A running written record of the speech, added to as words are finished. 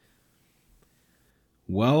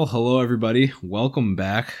Well, hello everybody. Welcome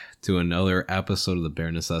back to another episode of the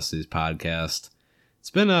Bare Necessities podcast. It's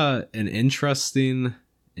been an interesting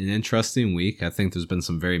week. I think there's been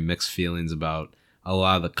some very mixed feelings about a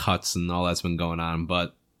lot of the cuts and all that's been going on.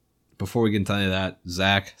 But before we get into any of that,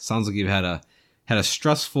 Zach, sounds like you've had a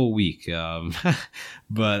stressful week.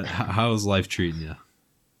 But how's life treating you?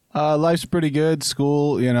 Life's pretty good.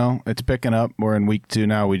 School, it's picking up. We're in week 2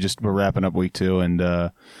 now. We're wrapping up week 2,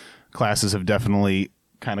 and classes have definitely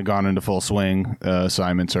kind of gone into full swing.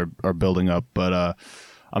 Assignments are building up, but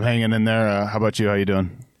I'm hanging in there. How about you? How you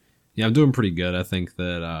doing? Yeah, I'm doing pretty good. I think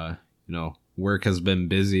that work has been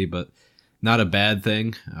busy, but not a bad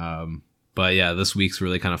thing. But yeah, this week's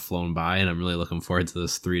really kind of flown by, and I'm really looking forward to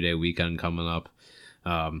this 3-day weekend coming up.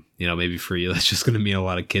 Maybe for you that's just going to mean a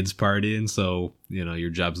lot of kids partying, so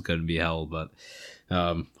your job's going to be hell, but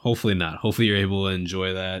hopefully not. Hopefully you're able to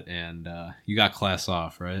enjoy that, and you got class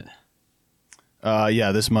off, right?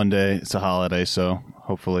 Yeah, this Monday it's a holiday, so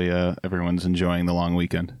hopefully everyone's enjoying the long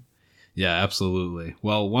weekend. Yeah, absolutely.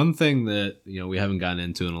 Well, one thing that we haven't gotten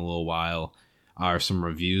into in a little while are some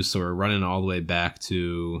reviews. So we're running all the way back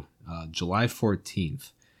to July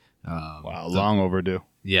 14th. Wow, long overdue.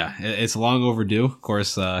 Yeah, it's long overdue. Of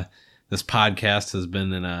course, this podcast has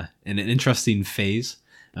been in an interesting phase,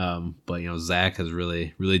 but Zach has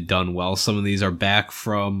really done well. Some of these are back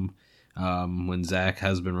from when Zach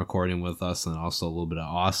has been recording with us, and also a little bit of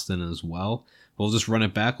Austin as well. We'll just run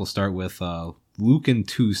it back. We'll start with Luke in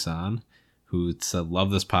Tucson, who said,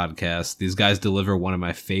 "Love this podcast. These guys deliver one of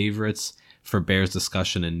my favorites for Bears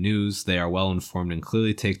discussion and news. They are well informed and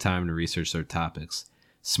clearly take time to research their topics.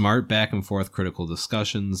 Smart back and forth critical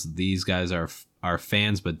discussions. These guys are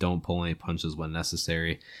fans, but don't pull any punches when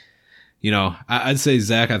necessary." I'd say,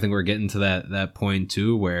 Zach, I think we're getting to that point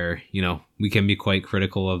too, where we can be quite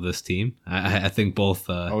critical of this team. I think both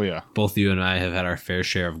both you and I have had our fair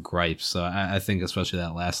share of gripes. So I think especially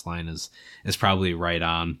that last line is probably right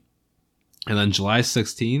on. And then July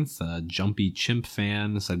 16th, Jumpy Chimp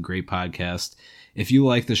fan said, "Great podcast. If you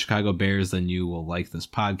like the Chicago Bears, then you will like this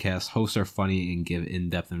podcast. Hosts are funny and give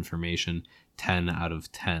in-depth information. 10 out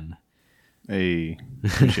of 10. Hey,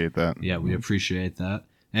 appreciate that. Yeah, we appreciate that.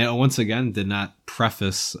 And once again, did not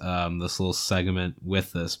preface this little segment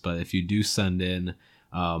with this, but if you do send in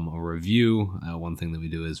a review, one thing that we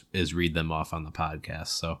do is read them off on the podcast.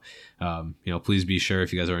 So, please be sure,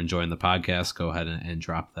 if you guys are enjoying the podcast, go ahead and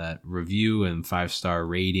drop that review and 5-star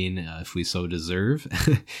rating if we so deserve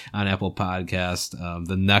on Apple Podcast.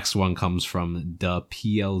 The next one comes from the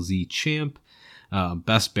PLZ Champ,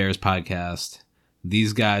 Best Bears Podcast.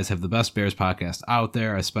 These guys have the best Bears podcast out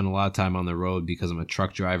there. I spend a lot of time on the road because I'm a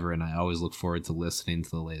truck driver, and I always look forward to listening to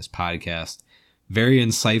the latest podcast. Very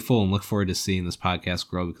insightful, and look forward to seeing this podcast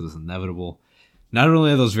grow because it's inevitable. Not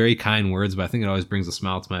only are those very kind words, but I think it always brings a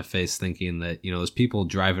smile to my face thinking that, there's people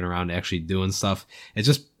driving around actually doing stuff.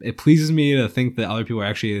 It pleases me to think that other people are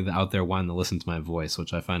actually out there wanting to listen to my voice,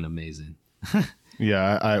 which I find amazing.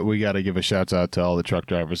 Yeah, we got to give a shout out to all the truck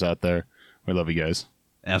drivers out there. We love you guys.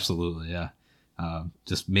 Absolutely, yeah.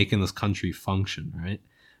 Just making this country function, right?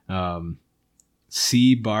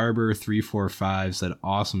 C Barber 345 said,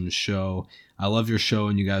 "Awesome show. I love your show,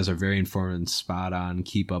 and you guys are very informative and spot on.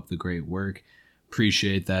 Keep up the great work."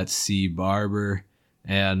 Appreciate that, C Barber.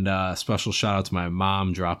 And special shout out to my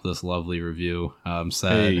mom. Dropped this lovely review.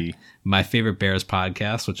 Said, "Hey, my favorite Bears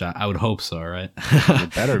podcast," which I would hope so, right?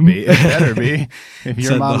 It better be. It better be. If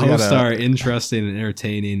your mom's the hosts are interesting and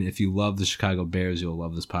entertaining. If you love the Chicago Bears, you'll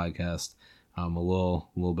love this podcast. A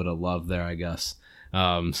little bit of love there, I guess.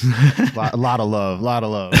 A lot of love.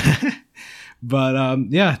 But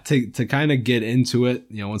yeah, to kind of get into it,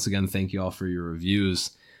 once again, thank you all for your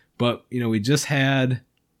reviews. But we just had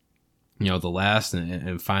the last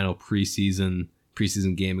and final preseason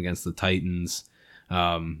game against the Titans.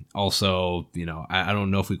 Also, I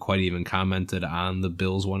don't know if we quite even commented on the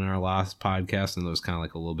Bills one in our last podcast, and there was kind of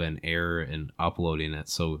like a little bit of an error in uploading it.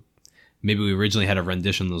 So maybe we originally had a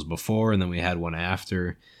rendition of those before, and then we had one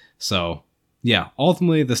after. So yeah,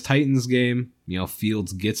 ultimately this Titans game,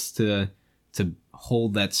 Fields gets to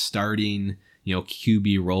hold that starting,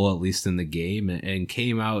 QB role, at least in the game, and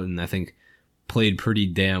came out and I think played pretty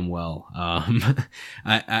damn well.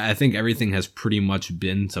 I think everything has pretty much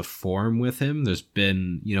been to form with him. There's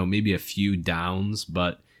been, maybe a few downs,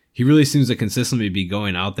 but he really seems to consistently be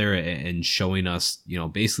going out there and showing us,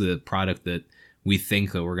 basically the product that we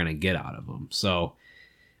think that we're going to get out of him. So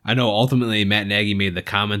I know ultimately Matt Nagy made the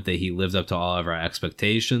comment that he lived up to all of our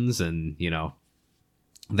expectations, and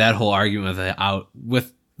that whole argument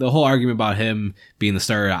with the whole argument about him being the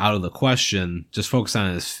starter out of the question, just focus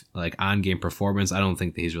on his on-game performance. I don't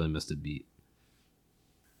think that he's really missed a beat.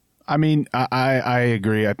 I mean, I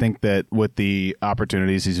agree. I think that with the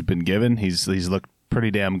opportunities he's been given, he's looked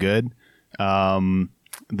pretty damn good.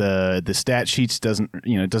 The stat sheets doesn't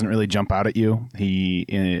really jump out at you.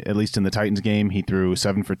 At least in the Titans game, he threw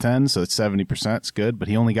 7 for 10, so it's 70%. It's good, but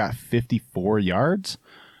he only got 54 yards.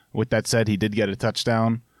 With that said, he did get a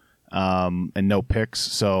touchdown and no picks,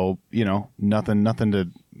 so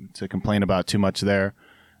nothing to complain about too much there.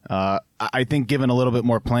 I think given a little bit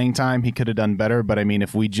more playing time, he could have done better. But I mean,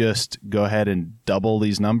 if we just go ahead and double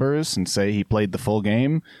these numbers and say he played the full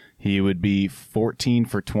game, he would be 14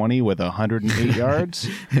 for 20 with 108 yards.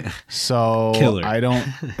 So Killer.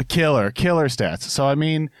 Killer stats. So I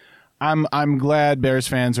mean, I'm glad Bears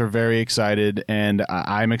fans are very excited, and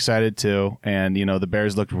I'm excited too. And the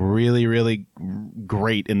Bears looked really, really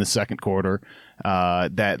great in the second quarter.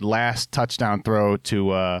 That last touchdown throw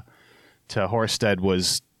to Horsted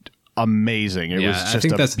was amazing. It was just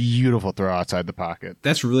a beautiful throw outside the pocket.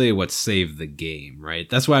 That's really what saved the game, right?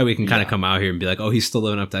 That's why we can kind of come out here and be like, oh, he's still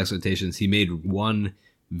living up to expectations. He made one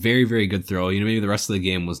very, very good throw. Maybe the rest of the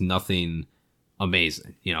game was nothing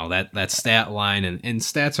amazing. That stat line, and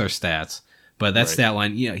stats are stats, but that stat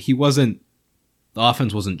line, the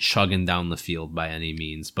offense wasn't chugging down the field by any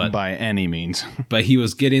means. But but he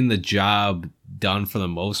was getting the job done for the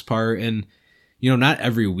most part. And not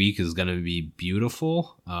every week is going to be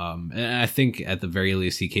beautiful. And I think at the very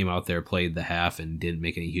least, he came out there, played the half, and didn't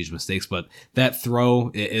make any huge mistakes. But that throw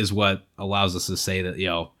is what allows us to say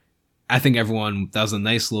that, I think that was a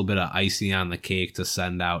nice little bit of icing on the cake to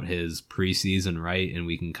send out his preseason, right? And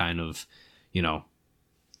we can kind of,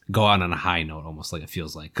 go out on a high note, almost like it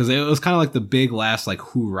feels like. Because it was kind of like the big last, like,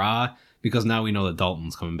 hoorah, because now we know that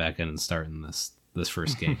Dalton's coming back in and starting this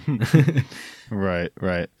first game. Right.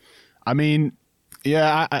 I mean,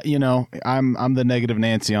 yeah, I'm the negative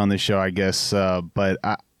Nancy on this show, I guess. But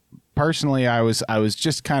personally, I was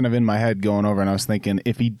just kind of in my head going over, and I was thinking,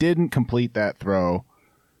 if he didn't complete that throw,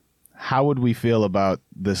 how would we feel about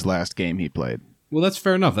this last game he played? Well, that's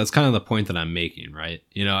fair enough. That's kind of the point that I'm making, right?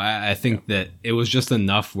 I think that it was just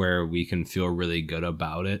enough where we can feel really good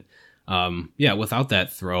about it. Without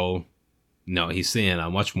that throw, no, he's seeing a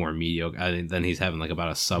much more mediocre than he's having like about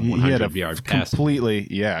a sub 100 yard pass. Completely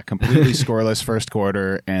scoreless first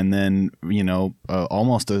quarter, and then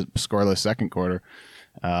almost a scoreless second quarter.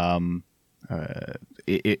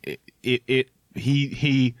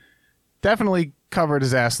 He definitely covered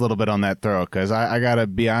his ass a little bit on that throw, because I gotta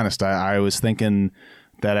be honest, I was thinking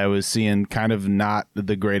that I was seeing kind of not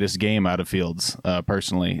the greatest game out of Fields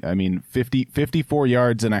personally. I mean, 54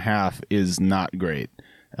 yards and a half is not great.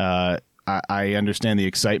 I understand the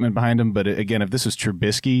excitement behind him, but again, if this was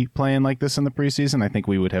Trubisky playing like this in the preseason, I think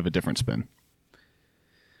we would have a different spin.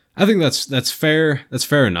 I think that's fair. That's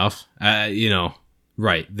fair enough.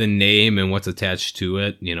 Right. The name and what's attached to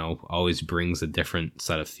it, always brings a different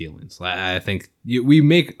set of feelings. I think we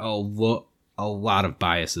make a lot of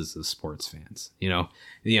biases as sports fans.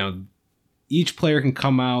 Each player can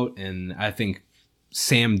come out, and I think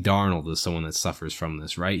Sam Darnold is someone that suffers from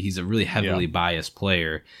this, right? He's a really heavily biased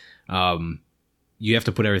player. You have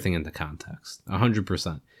to put everything into context,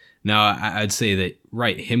 100%. Now, I'd say that,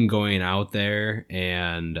 right, him going out there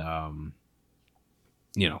and,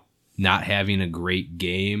 not having a great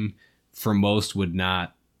game for most would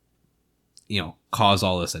not, cause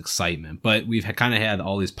all this excitement. But we've kind of had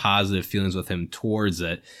all these positive feelings with him towards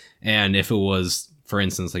it. And if it was, for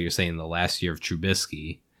instance, like you're saying, the last year of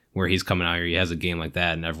Trubisky, where he's coming out here, he has a game like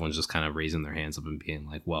that, and everyone's just kind of raising their hands up and being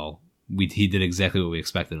like, well, he did exactly what we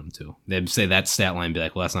expected him to. They'd say that stat line, be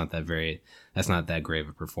like, well, that's not that great of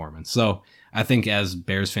a performance. So I think as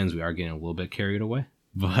Bears fans, we are getting a little bit carried away.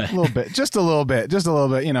 But just a little bit.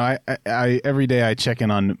 I every day I check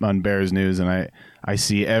in on Bears news, and I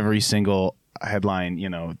see every single headline.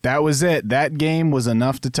 That was it. That game was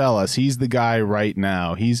enough to tell us he's the guy right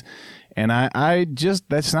now. I just,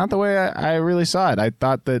 that's not the way I really saw it. I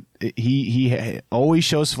thought that he always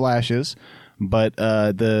shows flashes, but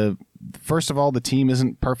first of all, the team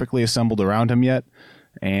isn't perfectly assembled around him yet,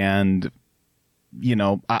 and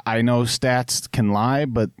I know stats can lie,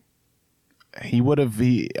 but he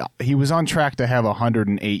was on track to have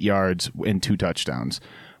 108 yards and 2 touchdowns,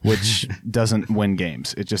 which doesn't win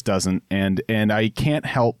games. It just doesn't. And I can't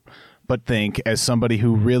help but think, as somebody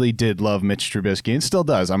who really did love Mitch Trubisky and still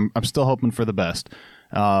does, I'm still hoping for the best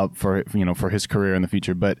for his career in the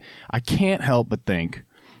future. But I can't help but think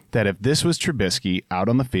that if this was Trubisky out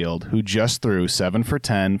on the field, who just threw 7 for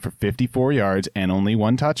 10 for 54 yards and only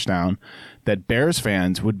 1 touchdown, that Bears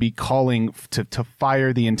fans would be calling to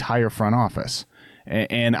fire the entire front office.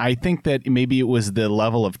 And I think that maybe it was the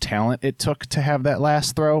level of talent it took to have that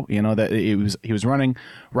last throw. That he was running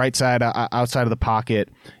right side outside of the pocket.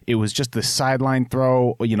 It was just the sideline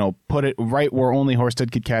throw. Put it right where only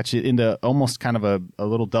Horsted could catch it into almost kind of a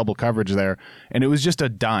little double coverage there, and it was just a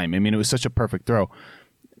dime. I mean, it was such a perfect throw.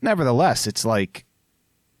 Nevertheless, it's like,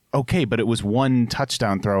 okay, but it was one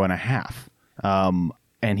touchdown throw and a half,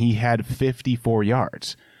 and he had 54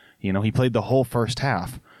 yards. He played the whole first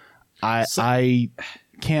half. I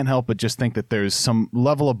can't help but just think that there's some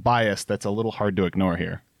level of bias that's a little hard to ignore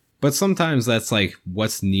here. But sometimes that's like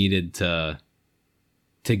what's needed to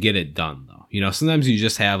get it done, though. Sometimes you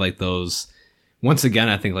just have like those. Once again,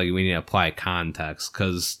 I think like we need to apply context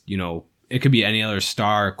because it could be any other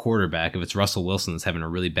star quarterback. If it's Russell Wilson that's having a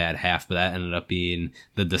really bad half, but that ended up being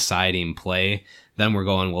the deciding play, then we're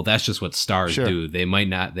going, well, that's just what stars do. They might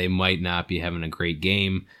not be having a great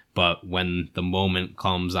game. But when the moment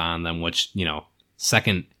comes on them, which,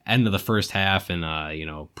 second end of the first half in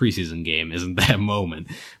preseason game isn't that moment.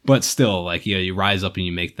 But still, like, you rise up and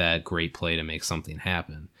you make that great play to make something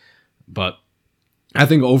happen. But I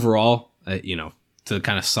think overall, to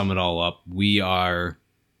kind of sum it all up, we are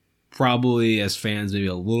probably as fans maybe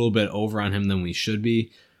a little bit over on him than we should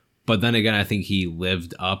be. But then again, I think he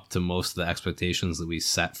lived up to most of the expectations that we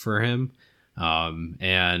set for him.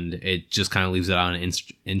 And it just kind of leaves it on an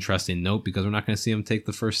interesting note because we're not going to see him take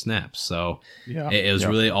the first snap. So it was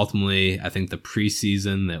really ultimately, I think, the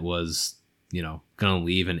preseason that was, going to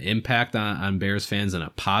leave an impact on Bears fans and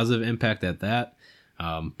a positive impact at that.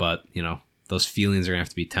 But those feelings are going to have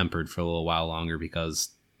to be tempered for a little while longer because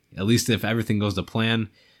at least if everything goes to plan,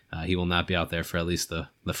 he will not be out there for at least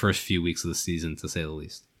the first few weeks of the season, to say the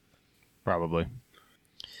least. Probably.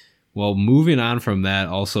 Well, moving on from that,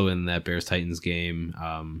 also in that Bears-Titans game,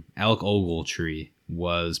 Alec Ogletree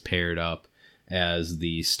was paired up as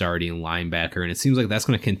the starting linebacker, and it seems like that's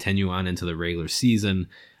going to continue on into the regular season.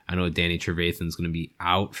 I know Danny Trevathan's going to be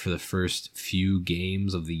out for the first few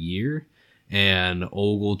games of the year, and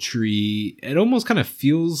Ogletree, it almost kind of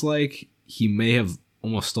feels like he may have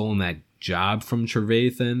almost stolen that job from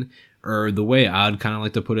Trevathan, or the way I'd kind of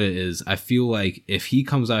like to put it is I feel like if he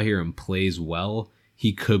comes out here and plays well,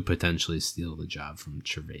 he could potentially steal the job from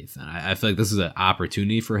Trevathan. I feel like this is an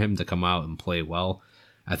opportunity for him to come out and play well.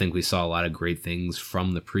 I think we saw a lot of great things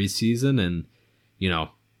from the preseason. And,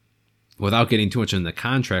 without getting too much into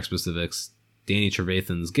contract specifics, Danny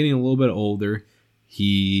Trevathan's getting a little bit older.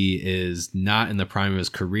 He is not in the prime of his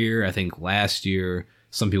career. I think last year,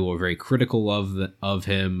 some people were very critical of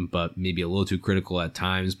him, but maybe a little too critical at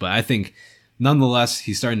times. But I think, nonetheless,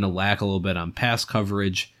 he's starting to lack a little bit on pass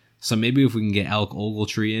coverage. So maybe if we can get Alec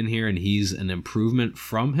Ogletree in here and he's an improvement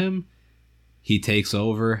from him, he takes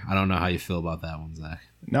over. I don't know how you feel about that one, Zach.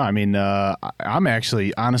 No, I mean, I'm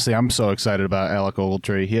actually, honestly, I'm so excited about Alec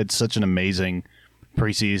Ogletree. He had such an amazing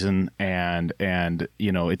preseason, and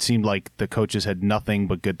it seemed like the coaches had nothing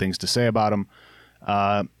but good things to say about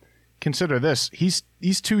him. Consider this: he's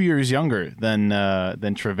 2 years younger than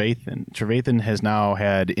Trevathan. Trevathan has now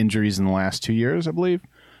had injuries in the last 2 years, I believe.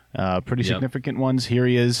 Pretty significant ones. Here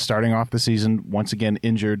he is starting off the season, once again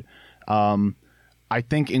injured. I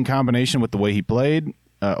think in combination with the way he played,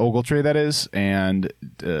 Ogletree that is, and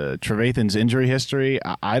Trevathan's injury history,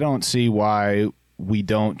 I don't see why we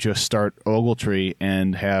don't just start Ogletree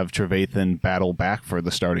and have Trevathan battle back for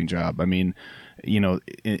the starting job. I mean,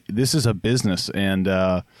 this is a business, and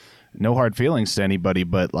no hard feelings to anybody,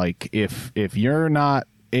 but like if you're not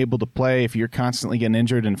able to play, if you're constantly getting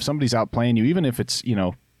injured, and if somebody's out playing you, even if it's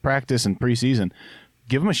practice and preseason,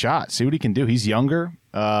 give him a shot. See what he can do. He's younger.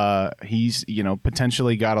 He's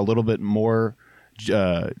potentially got a little bit more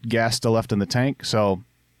gas still left in the tank. So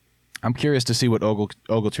I'm curious to see what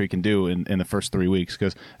Ogletree can do in the first 3 weeks,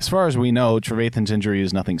 because as far as we know, Trevathan's injury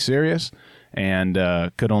is nothing serious and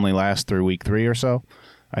could only last through week 3 or so.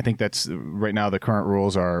 I think that's right now the current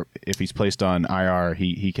rules are if he's placed on IR,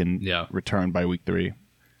 he can return by week 3.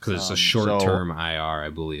 Because it's a short-term IR, I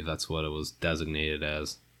believe. That's what it was designated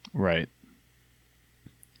as. Right.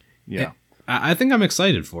 Yeah. I think I'm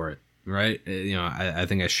excited for it, right? I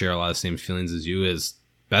think I share a lot of the same feelings as you. Is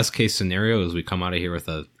best case scenario is we come out of here with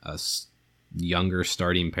a younger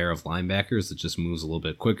starting pair of linebackers that just moves a little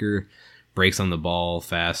bit quicker, breaks on the ball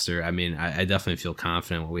faster. I mean, I definitely feel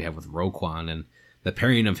confident what we have with Roquan, and the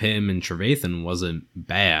pairing of him and Trevathan wasn't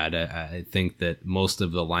bad. I think that most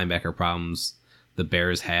of the linebacker problems the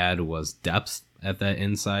Bears had was depth at that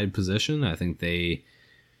inside position. I think they,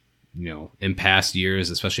 in past years,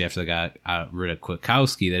 especially after they got rid of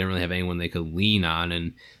Kwiatkowski, they didn't really have anyone they could lean on.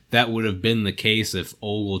 And that would have been the case if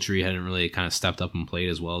Ogletree hadn't really kind of stepped up and played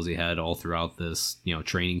as well as he had all throughout this,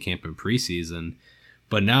 training camp and preseason.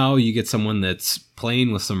 But now you get someone that's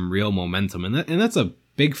playing with some real momentum, and that's a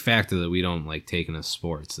big factor that we don't like take into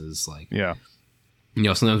sports. Is like, Yeah.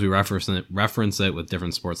 Sometimes we reference it with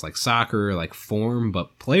different sports like soccer, like form,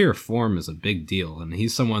 but player form is a big deal. And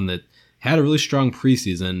he's someone that had a really strong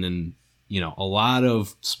preseason, and a lot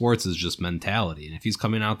of sports is just mentality. And if he's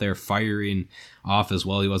coming out there firing off as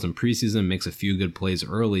well he was in preseason, makes a few good plays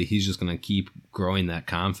early, he's just going to keep growing that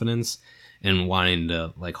confidence and wanting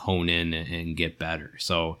to like hone in and get better.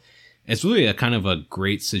 So it's really a kind of a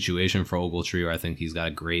great situation for Ogletree, where I think he's got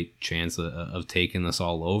a great chance of taking this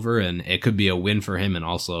all over, and it could be a win for him and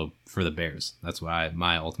also for the Bears. That's why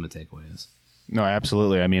my ultimate takeaway is. No,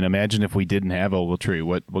 absolutely. I mean, imagine if we didn't have Ogletree,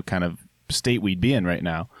 what kind of state we'd be in right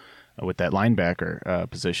now with that linebacker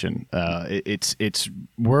position.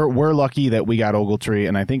 We're lucky that we got Ogletree,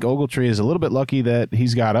 and I think Ogletree is a little bit lucky that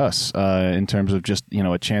he's got us in terms of just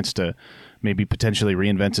a chance to maybe potentially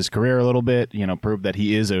reinvent his career a little bit, prove that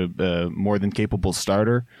he is a more than capable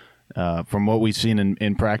starter. From what we've seen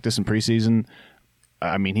in practice and preseason,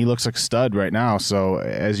 I mean, he looks like a stud right now. So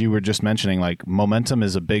as you were just mentioning, like, momentum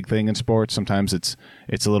is a big thing in sports. Sometimes it's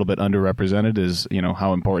a little bit underrepresented as,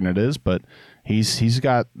 how important it is, but he's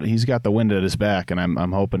got the wind at his back, and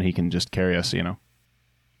I'm hoping he can just carry us,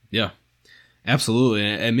 Yeah, absolutely.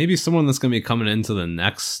 And maybe someone that's going to be coming into the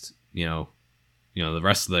next, the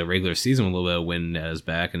rest of the regular season with a little bit of wind at his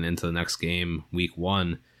back and into the next game, week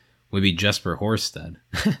 1, would be Jesper Horsted.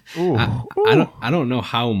 I don't know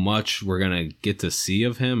how much we're gonna get to see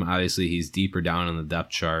of him. Obviously, he's deeper down in the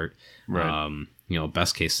depth chart. Right.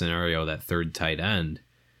 Best case scenario, that third tight end.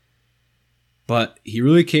 But he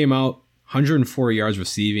really came out 104 yards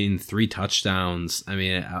receiving, 3 touchdowns. I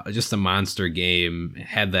mean, just a monster game.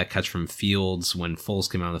 Had that catch from Fields when Foles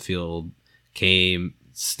came out on the field.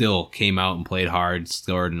 Still came out and played hard,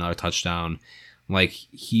 scored another touchdown. Like,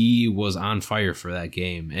 he was on fire for that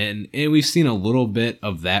game. And we've seen a little bit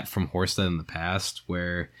of that from Horsted in the past,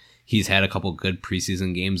 where he's had a couple good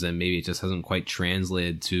preseason games and maybe it just hasn't quite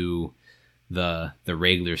translated to the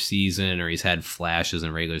regular season, or he's had flashes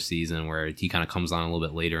in regular season where he kind of comes on a little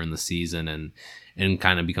bit later in the season and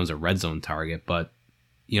kind of becomes a red zone target. But,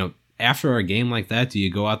 after a game like that, do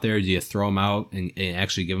you go out there, do you throw him out and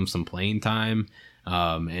actually give him some playing time?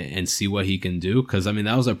 And see what he can do, because I mean,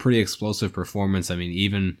 that was a pretty explosive performance. I mean,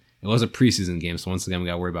 even it was a preseason game, so once again we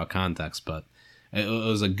got to worry about context, but it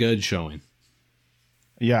was a good showing.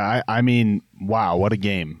 Yeah, I mean, wow, what a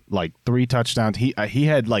game! Like 3 touchdowns. He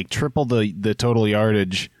had like triple the total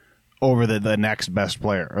yardage over the next best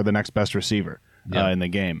player or the next best receiver in the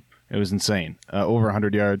game. It was insane. Over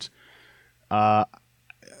 100 yards.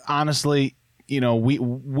 Honestly,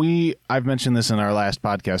 I've mentioned this in our last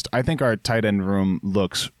podcast. I think our tight end room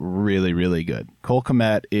looks really, really good. Cole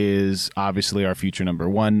Kmet is obviously our future number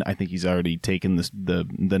 1. I think he's already taken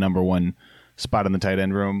the number 1 spot in the tight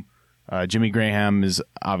end room. Jimmy Graham is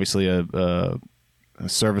obviously a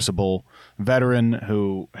serviceable veteran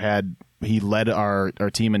who led our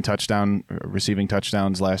team in receiving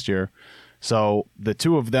touchdowns last year. So the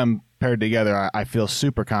two of them paired together, I feel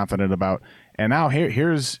super confident about. And now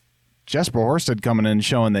here's Jesper Horsted coming in,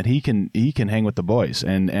 showing that he can hang with the boys,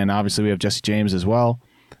 and obviously we have Jesse James as well,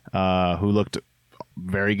 who looked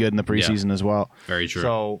very good in the preseason as well. Very true.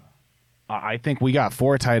 So I think we got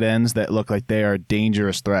 4 tight ends that look like they are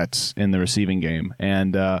dangerous threats in the receiving game,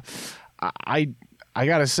 and I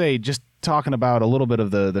gotta say, just talking about a little bit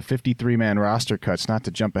of the 53-man roster cuts, not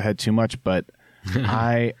to jump ahead too much, but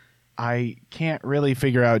I can't really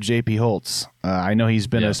figure out J.P. Holtz. I know he's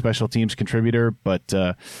been a special teams contributor, but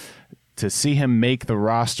to see him make the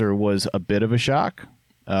roster was a bit of a shock.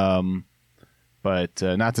 But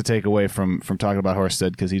not to take away from talking about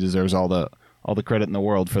Horsted, because he deserves all the credit in the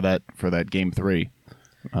world for that game 3.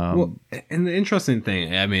 Well, and the interesting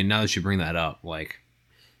thing, I mean, now that you bring that up, like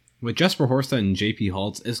with Jesper Horsted and J.P.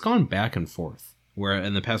 Holtz, it's gone back and forth. Where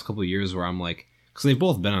in the past couple of years, where I'm like, because they've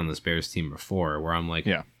both been on this Bears team before, where I'm like,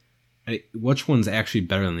 which one's actually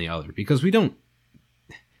better than the other? Because we don't.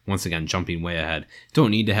 Once again, jumping way ahead, don't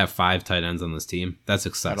need to have 5 tight ends on this team. That's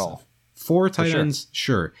excessive. At all. 4 tight ends,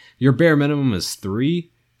 sure. Your bare minimum is 3.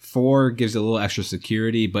 4 gives you a little extra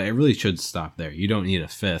security, but it really should stop there. You don't need a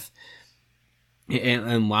 5th.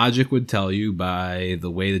 And logic would tell you, by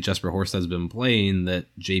the way that Jesper Horsted's been playing, that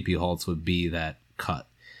J.P. Holtz would be that cut.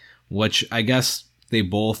 Which I guess they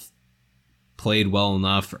both played well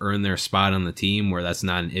enough, earned their spot on the team, where that's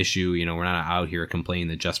not an issue. We're not out here complaining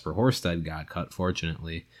that Jesper Horsted got cut,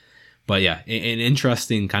 fortunately. But yeah, an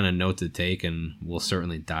interesting kind of note to take, and we'll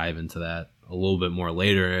certainly dive into that a little bit more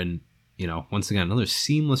later. And, once again, another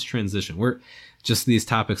seamless transition. We're just, these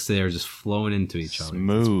topics today are just flowing into each other.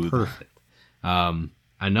 Smooth. It's perfect.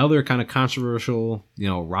 another kind of controversial,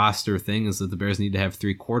 roster thing is that the Bears need to have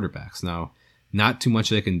 3 quarterbacks. Now, not too much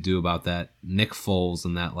they can do about that. Nick Foles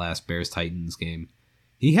in that last Bears-Titans game,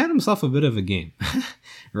 he had himself a bit of a game,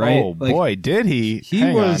 right? Oh, boy, did he.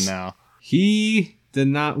 Hang on now. He did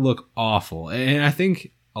not look awful. And I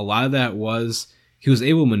think a lot of that was he was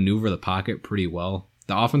able to maneuver the pocket pretty well.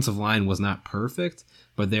 The offensive line was not perfect,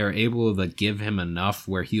 but they were able to give him enough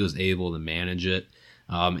where he was able to manage it,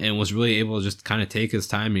 and was really able to just kind of take his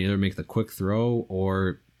time and either make the quick throw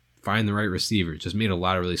or find the right receiver. Just made a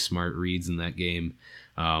lot of really smart reads in that game.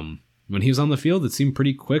 When he was on the field, it seemed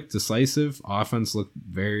pretty quick, decisive. Offense looked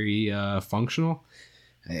very functional.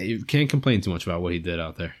 You can't complain too much about what he did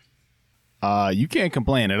out there. You can't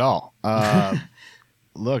complain at all.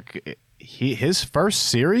 Look, his first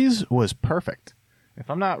series was perfect. If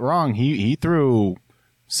I'm not wrong, he threw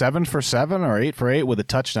 7 for 7 or 8 for 8 with a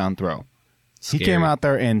touchdown throw. Scary. He came out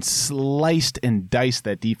there and sliced and diced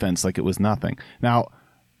that defense like it was nothing. Now,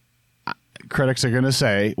 critics are going to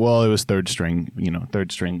say, well, it was third string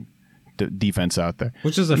defense out there.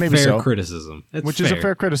 Which is a fair criticism. Is a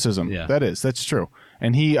fair criticism. Yeah. That's true.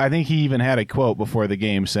 And I think he even had a quote before the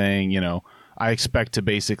game saying, I expect to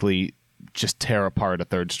basically just tear apart a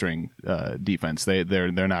third string defense.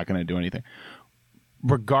 They're not going to do anything.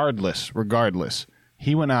 Regardless,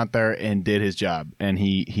 he went out there and did his job, and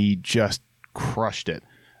he just crushed it.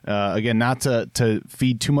 Again, not to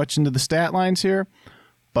feed too much into the stat lines here,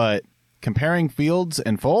 but comparing Fields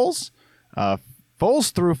and Foles,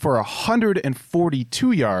 Foles threw for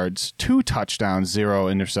 142 yards, 2 touchdowns, 0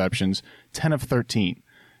 interceptions, 10 of 13.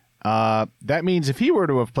 That means if he were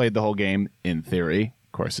to have played the whole game, in theory,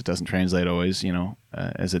 of course it doesn't translate always,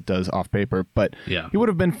 as it does off paper, but yeah, he would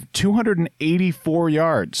have been 284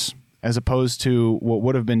 yards as opposed to what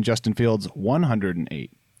would have been Justin Fields'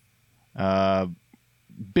 108.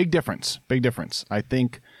 Big difference. I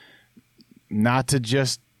think not to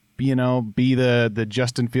just be the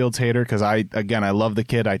Justin Fields hater, because I love the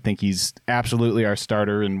kid. I think he's absolutely our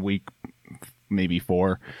starter in week maybe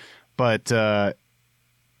 4, but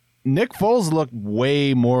Nick Foles looked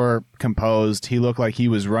way more composed. He looked like he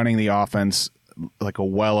was running the offense like a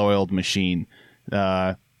well-oiled machine.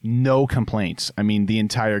 No complaints. I mean, the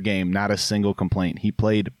entire game, not a single complaint. He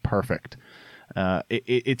played perfect.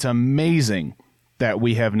 It's amazing that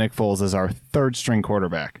we have Nick Foles as our third-string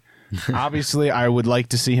quarterback. Obviously, I would like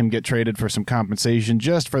to see him get traded for some compensation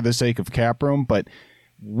just for the sake of cap room, but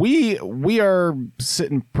we are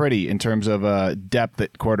sitting pretty in terms of depth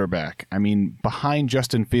at quarterback. I mean, behind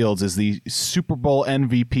Justin Fields is the Super Bowl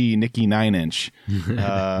MVP Nicky 9-inch.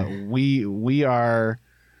 We are,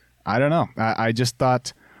 I don't know. I just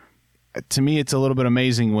thought, to me, it's a little bit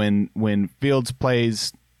amazing when Fields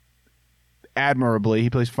plays admirably. He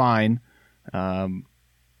plays fine.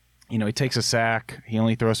 He takes a sack. He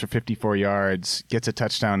only throws for 54 yards, gets a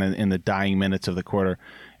touchdown in the dying minutes of the quarter.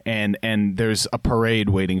 And there's a parade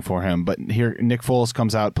waiting for him. But here, Nick Foles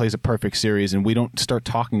comes out, plays a perfect series, and we don't start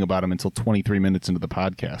talking about him until 23 minutes into the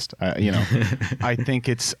podcast. I think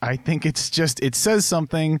it's just, it says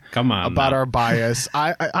something about our bias.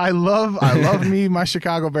 I love me, my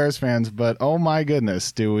Chicago Bears fans, but oh my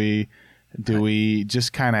goodness, do we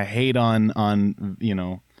just kind of hate on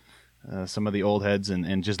some of the old heads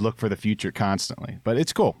and just look for the future constantly? But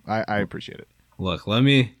it's cool. I appreciate it. Look, let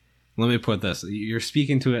me put this. You're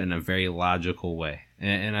speaking to it in a very logical way.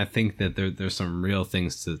 And I think that there's some real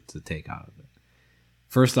things to take out of it.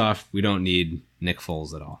 First off, we don't need Nick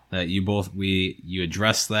Foles at all. You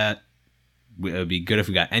address that. It would be good if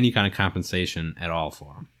we got any kind of compensation at all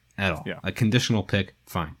for him. At all. Yeah. A conditional pick,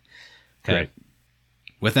 fine. Okay. Great.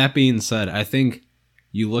 With that being said, I think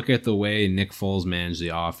you look at the way Nick Foles managed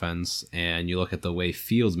the offense and you look at the way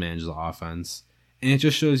Fields managed the offense, and it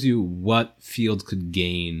just shows you what Fields could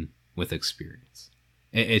gain with experience.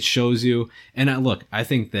 It shows you, and I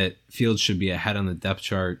think that Fields should be ahead on the depth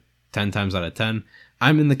chart 10 times out of 10.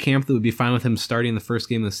 I'm in the camp that would be fine with him starting the first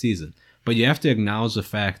game of the season. But you have to acknowledge the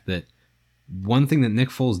fact that one thing that Nick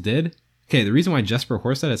Foles did, the reason why Jesper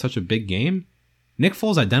Horsted had such a big game, Nick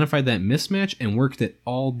Foles identified that mismatch and worked it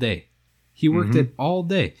all day. He worked it all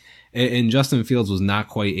day. And Justin Fields was not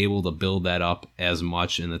quite able to build that up as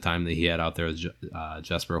much in the time that he had out there with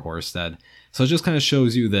Jesper Horsted. So it just kind of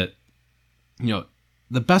shows you that,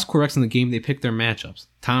 the best quarterbacks in the game, they pick their matchups.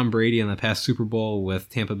 Tom Brady in the past Super Bowl with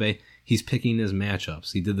Tampa Bay, he's picking his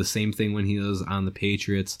matchups. He did the same thing when he was on the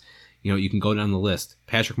Patriots. You can go down the list.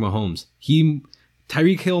 Patrick Mahomes,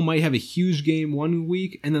 Tyreek Hill might have a huge game one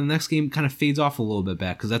week, and then the next game kind of fades off a little bit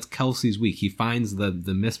back because that's Kelsey's week. He finds the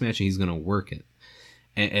mismatch and he's going to work it.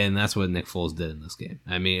 And that's what Nick Foles did in this game.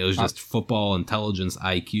 I mean, it was just football intelligence,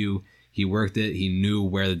 IQ. He worked it. He knew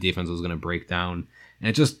where the defense was going to break down.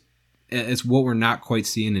 And it's what we're not quite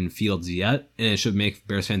seeing in Fields yet. And it should make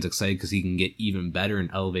Bears fans excited because he can get even better and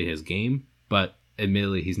elevate his game. But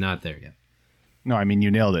admittedly, he's not there yet. No, I mean,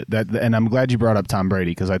 you nailed it. And I'm glad you brought up Tom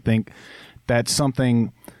Brady because I think that's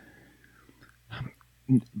something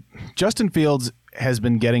Justin Fields has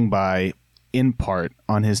been getting by in part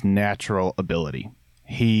on his natural ability.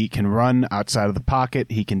 He can run outside of the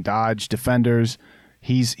pocket. He can dodge defenders.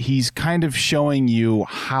 He's kind of showing you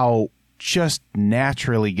how just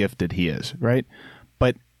naturally gifted he is, right?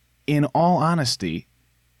 But in all honesty,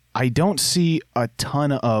 I don't see a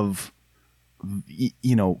ton of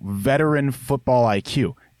veteran football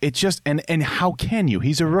IQ. It's just and how can you?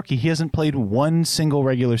 He's a rookie. He hasn't played one single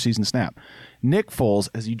regular season snap. Nick Foles,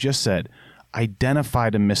 as you just said,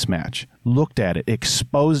 identified a mismatch, looked at it,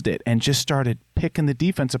 exposed it, and just started picking the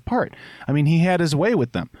defense apart. I mean, he had his way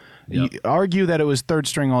with them. Yep. You argue that it was third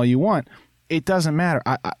string all you want. It doesn't matter.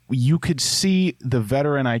 You could see the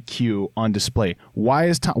veteran IQ on display.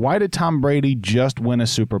 Why did Tom Brady just win a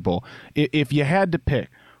Super Bowl? If you had to pick,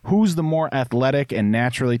 who's the more athletic and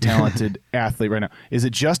naturally talented athlete right now? Is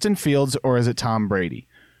it Justin Fields or is it Tom Brady?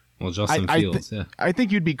 Well, Justin Fields, yeah. I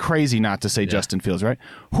think you'd be crazy not to say Justin Fields, right?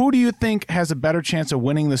 Who do you think has a better chance of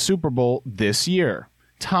winning the Super Bowl this year?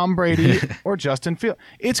 Tom Brady or Justin Fields?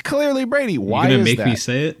 It's clearly Brady. Why is that? You gonna make me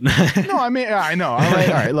say it? No, I mean, I know. All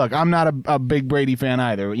right. Look, I'm not a big Brady fan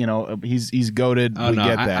either. He's goated. We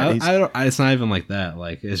get that. It's not even like that.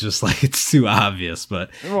 Like, it's just like it's too obvious.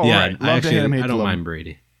 But right. I don't mind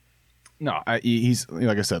Brady. No, he's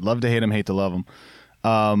like I said, love to hate him, hate to love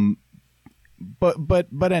him.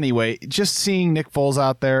 But anyway, just seeing Nick Foles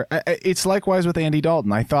out there, it's likewise with Andy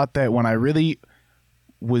Dalton. I thought that when I really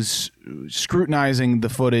was scrutinizing the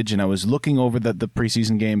footage and I was looking over the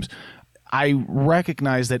preseason games, I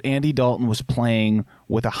recognized that Andy Dalton was playing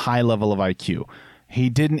with a high level of IQ.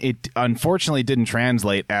 It unfortunately didn't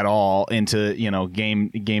translate at all into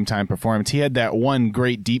game time performance. He had that one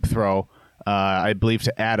great deep throw, I believe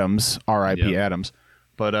to Adams, R.I.P. Yep. Adams.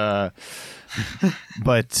 But on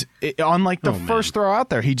like the first throw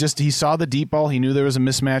out there, he saw the deep ball. He knew there was a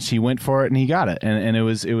mismatch. He went for it and he got it. And it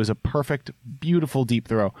was a perfect, beautiful deep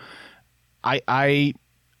throw. I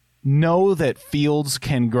know that Fields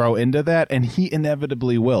can grow into that, and he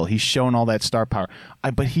inevitably will. He's shown all that star power.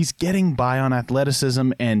 But he's getting by on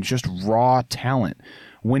athleticism and just raw talent.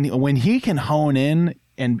 When he can hone in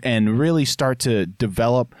and really start to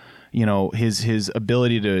develop his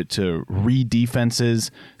ability to read defenses,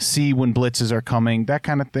 see when blitzes are coming, that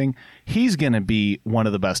kind of thing, he's going to be one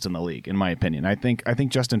of the best in the league, in my opinion. I think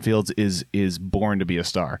Justin Fields is born to be a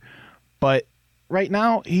star. But right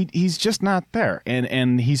now, he's just not there.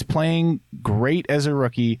 And he's playing great as a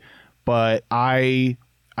rookie, but I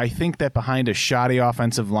think that behind a shoddy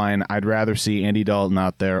offensive line, I'd rather see Andy Dalton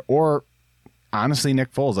out there, or honestly,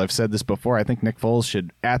 Nick Foles. I've said this before. I think Nick Foles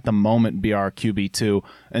should, at the moment, be our QB2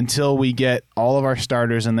 until we get all of our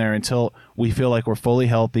starters in there, until we feel like we're fully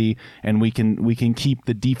healthy and we can keep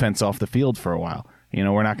the defense off the field for a while.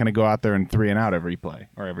 We're not going to go out there and 3-and-out every play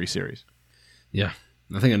or every series. Yeah,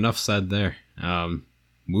 I think enough said there.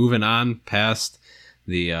 Moving on past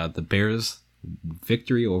the Bears'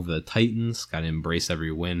 victory over the Titans. Got to embrace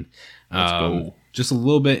every win. Let's go. Just a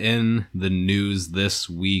little bit in the news this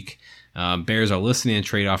week. Bears are listening to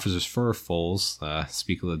trade offers for Foles.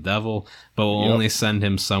 Speak of the devil, but will only send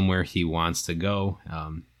him somewhere he wants to go.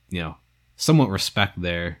 Somewhat respect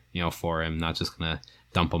there, for him. Not just gonna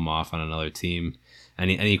dump him off on another team.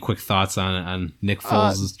 Any quick thoughts on Nick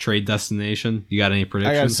Foles' trade destination? You got any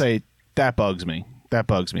predictions? I gotta say that bugs me. That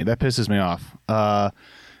pisses me off.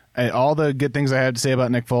 All the good things I had to say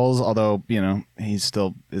about Nick Foles, although he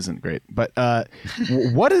still isn't great. But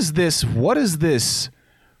what is this? What is this?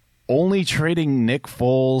 Only trading Nick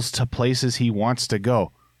Foles to places he wants to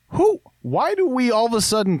go. Why do we all of a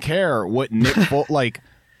sudden care what Nick Foles, like,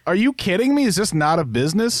 are you kidding me? Is this not a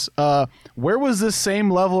business? Where was this same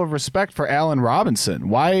level of respect for Allen Robinson?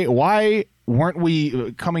 Why weren't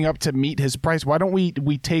we coming up to meet his price? Why don't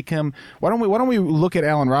we take him? Why don't we look at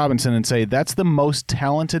Allen Robinson and say that's the most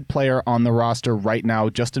talented player on the roster right now,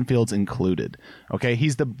 Justin Fields included. Okay,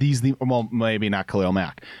 he's the well, maybe not Khalil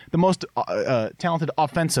Mack, the most talented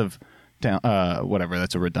offensive. Whatever,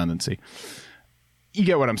 that's a redundancy. You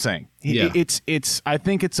get what I'm saying? Yeah. It's. I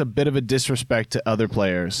think it's a bit of a disrespect to other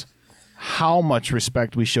players. How much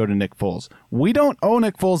respect we show to Nick Foles. We don't owe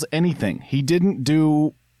Nick Foles anything. He didn't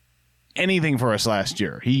do anything for us last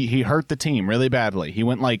year. He hurt the team really badly. He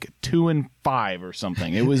went like 2-5 or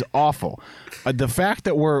something. It was awful. The fact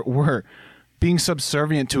that we're being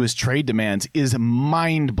subservient to his trade demands is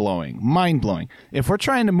mind-blowing. Mind-blowing. If we're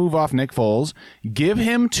trying to move off Nick Foles, give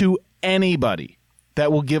him to anybody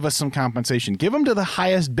that will give us some compensation. Give him to the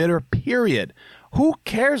highest bidder, period. Who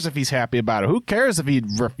cares if he's happy about it? Who cares if he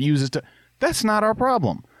refuses to? That's not our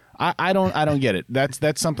problem. I don't get it.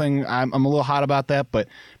 That's something I'm a little hot about that, but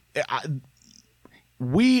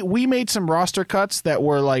we made some roster cuts that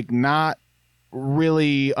were like not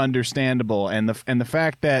really understandable, and the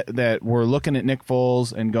fact that we're looking at Nick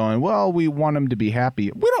Foles and going, well, we want him to be happy.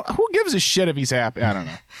 Who gives a shit if he's happy? I don't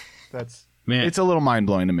know. It's a little mind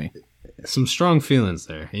blowing to me. Some strong feelings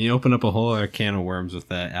there, and you open up a whole other can of worms with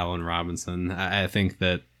that Allen Robinson. I think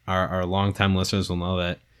that our longtime listeners will know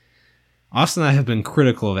that Austin and I have been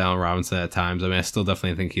critical of Allen Robinson at times. I mean, I still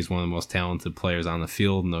definitely think he's one of the most talented players on the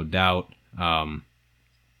field, no doubt.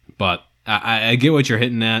 But I get what you're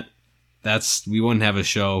hitting at. We wouldn't have a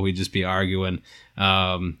show. We'd just be arguing.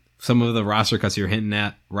 Some of the roster cuts you're hinting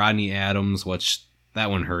at, Rodney Adams, which that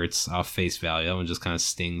one hurts off face value. That one just kind of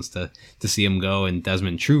stings to see him go. And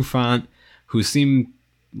Desmond Trufant, who seemed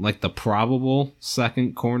like the probable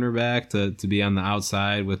second cornerback to be on the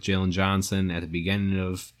outside with Jalen Johnson at the beginning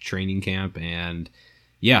of training camp. And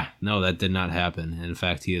yeah, no, that did not happen. In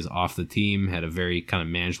fact, he is off the team, had a very kind of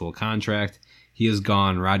manageable contract. He is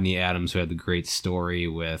gone. Rodney Adams, who had the great story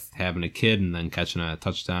with having a kid and then catching a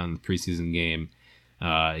touchdown in the preseason game,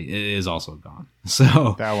 is also gone.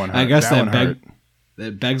 So that one hurt. I guess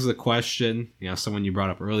that begs the question. Someone you brought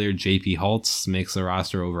up earlier, J.P. Holtz makes the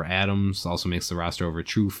roster over Adams, also makes the roster over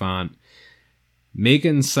Trufant.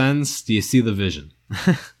 Making sense? Do you see the vision?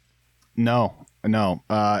 No.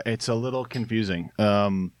 It's a little confusing.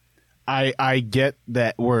 I get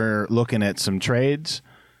that we're looking at some trades.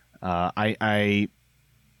 The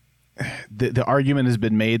argument has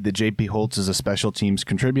been made that J.P. Holtz is a special teams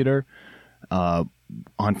contributor.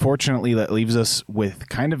 Unfortunately, that leaves us with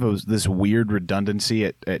kind of this weird redundancy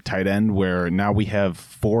at tight end, where now we have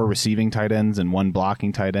 4 receiving tight ends and 1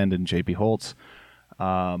 blocking tight end in J.P. Holtz.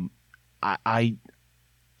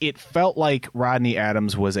 It felt like Rodney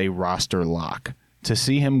Adams was a roster lock. To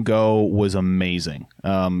see him go was amazing,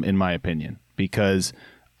 in my opinion, because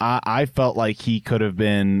I felt like he could have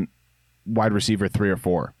been wide receiver 3 or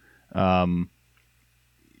 4.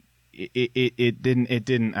 It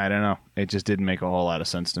didn't. I don't know. It just didn't make a whole lot of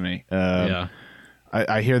sense to me. Yeah.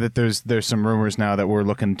 I hear that there's some rumors now that we're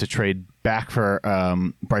looking to trade back for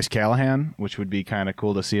Bryce Callahan, which would be kind of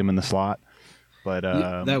cool to see him in the slot. But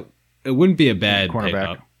that it wouldn't be a bad cornerback.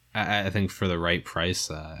 pickup. I think for the right price,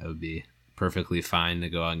 it would be perfectly fine to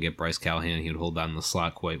go out and get Bryce Callahan. He would hold down the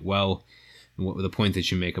slot quite well. The point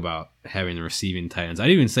that you make about having the receiving tight ends, I'd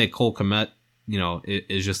even say Cole Kmet,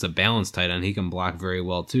 is just a balanced tight end. He can block very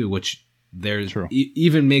well too, which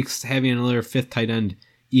even makes having another 5th tight end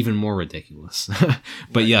even more ridiculous. But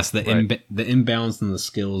right, yes, the imbalance and the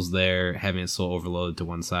skills there, having it so overloaded to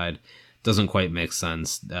one side, doesn't quite make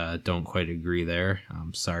sense. Don't quite agree there.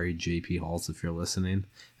 I'm sorry, JP Holtz, if you're listening.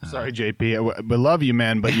 Sorry, JP. We love you,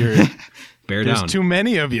 man, but there's down. Too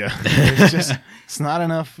many of you. It's not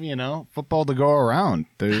enough, football to go around.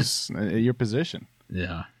 There's your position.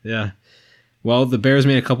 Yeah. Well, the Bears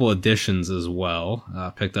made a couple additions as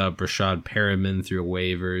well. Picked up Brashad Perriman through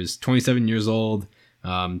waivers. 27 years old.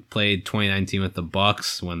 Played 2019 with the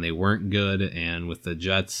Bucks when they weren't good, and with the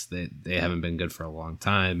Jets, they haven't been good for a long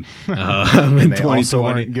time. They also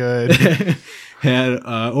weren't good. Had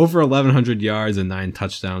over 1,100 yards and 9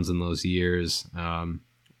 touchdowns in those years.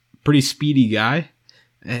 Pretty speedy guy.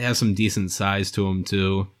 Has some decent size to him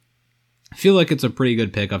too. I feel like it's a pretty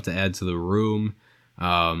good pickup to add to the room.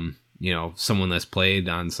 Someone that's played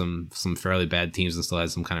on some fairly bad teams and still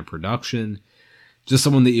has some kind of production. Just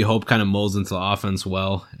someone that you hope kind of molds into the offense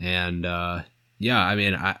well. And I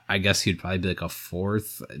guess he'd probably be like a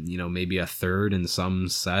 4th, maybe a 3rd in some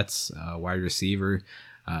sets, wide receiver.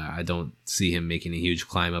 I don't see him making a huge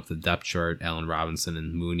climb up the depth chart. Allen Robinson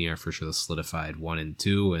and Mooney are for sure the solidified 1 and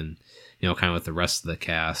 2, and kind of with the rest of the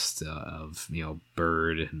cast of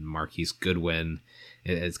Bird and Marquise Goodwin,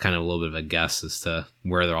 it's kind of a little bit of a guess as to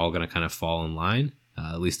where they're all going to kind of fall in line.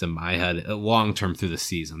 At least in my head, long term through the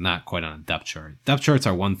season, not quite on a depth chart. Depth charts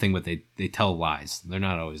are one thing, but they tell lies. They're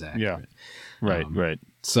not always accurate. Yeah, right.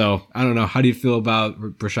 So I don't know. How do you feel about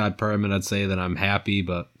Brashad Perriman? I'd say that I'm happy,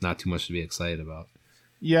 but not too much to be excited about.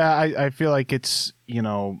 Yeah, I feel like it's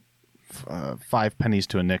 5 pennies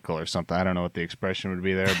to a nickel or something. I don't know what the expression would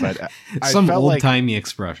be there, but some old-timey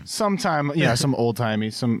expression. Some old-timey,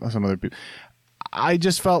 some other people. I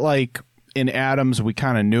just felt like in Adams, we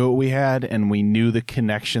kind of knew what we had, and we knew the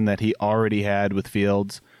connection that he already had with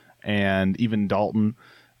Fields and even Dalton.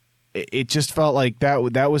 it just felt like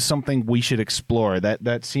that was something we should explore.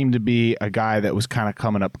 That seemed to be a guy that was kind of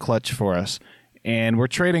coming up clutch for us. And we're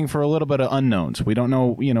trading for a little bit of unknowns. We don't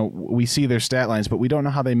know, we see their stat lines, but we don't know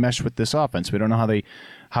how they mesh with this offense. We don't know how the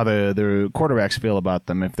quarterbacks feel about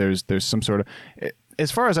them. If there's some sort of, as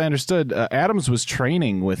far as I understood, Adams was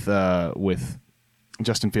training with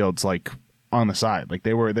Justin Fields like on the side. Like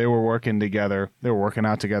they were working together. They were working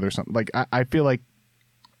out together. Something like I feel like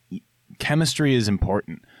chemistry is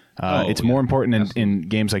important. It's more important in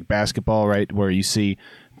games like basketball, right, where you see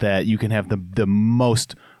that you can have the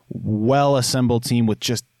most well-assembled team with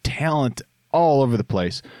just talent all over the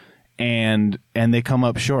place, and they come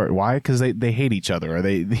up short. Why? Because they hate each other, or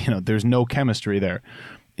there's no chemistry there.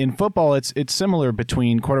 In football, it's similar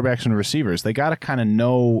between quarterbacks and receivers. They got to kind of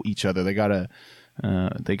know each other. They got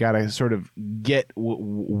to sort of get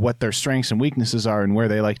what their strengths and weaknesses are, and when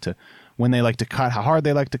they like to cut, how hard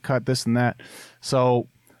they like to cut, this and that. So,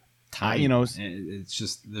 it's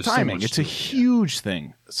just there's timing. So much it's a huge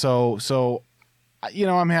thing. So.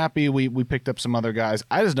 I'm happy we picked up some other guys.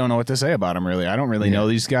 I just don't know what to say about them, really. I don't really know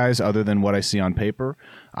these guys other than what I see on paper.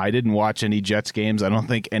 I didn't watch any Jets games. I don't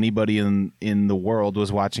think anybody in the world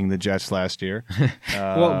was watching the Jets last year.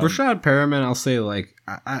 Well, Brashad Perriman, I'll say, like,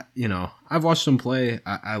 I've watched him play.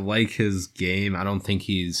 I like his game. I don't think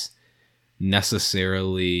he's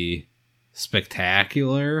necessarily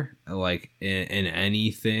spectacular, like, in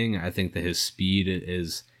anything. I think that his speed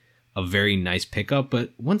is a very nice pickup.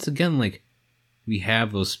 But once again, like, we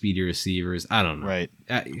have those speedy receivers. I don't know. Right.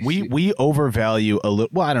 We overvalue a little.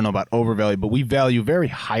 Well, I don't know about overvalue, but we value very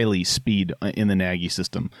highly speed in the Nagy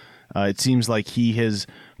system. It seems like he has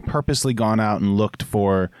purposely gone out and looked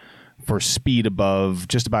for speed above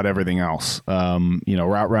just about everything else.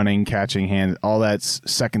 Route running, catching, hand, all that's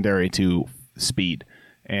secondary to speed.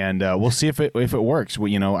 And we'll see if it works.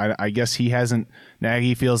 Well, I guess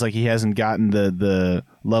Nagy feels like he hasn't gotten the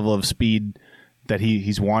level of speed that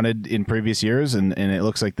he's wanted in previous years, and it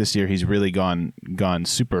looks like this year he's really gone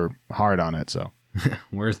super hard on it. So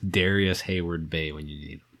where's Darius Hayward-Bay when you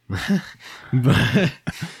need him?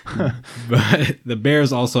 but the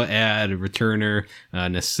Bears also add returner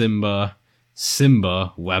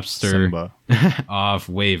Simba Webster off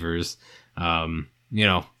waivers.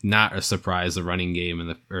 Not a surprise. The returning game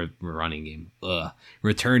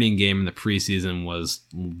in the preseason was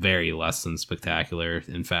very less than spectacular.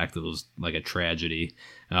 In fact, it was like a tragedy.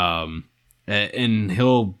 And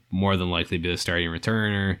he'll more than likely be the starting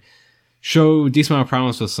returner. Show decent amount of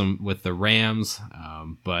promise with the Rams,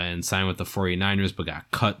 and signed with the 49ers, but got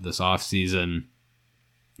cut this offseason.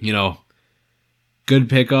 Good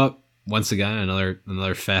pickup. Once again,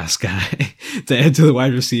 another fast guy to add to the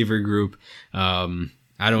wide receiver group. I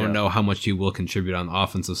don't know how much he will contribute on the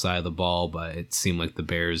offensive side of the ball, but it seemed like the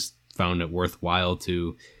Bears found it worthwhile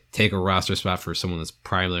to take a roster spot for someone that's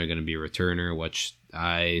primarily going to be a returner, which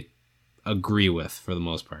I agree with for the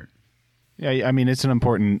most part. Yeah, I mean, it's an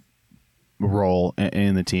important role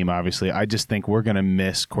in the team, obviously. I just think we're going to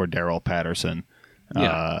miss Cordero Patterson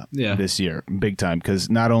this year big time, because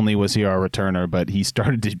not only was he our returner, but he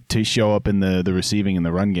started to show up in the receiving and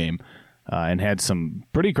the run game, and had some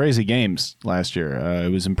pretty crazy games last year. It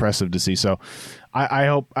was impressive to see. So I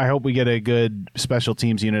hope we get a good special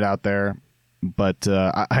teams unit out there, but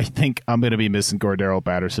I think I'm going to be missing Cordero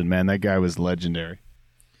Patterson, man. That guy was legendary.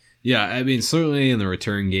 Yeah, I mean, certainly in the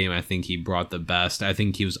return game, I think he brought the best. I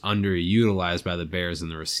think he was underutilized by the Bears in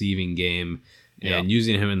the receiving game. And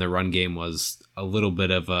using him in the run game was a little bit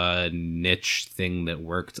of a niche thing that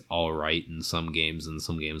worked all right in some games, and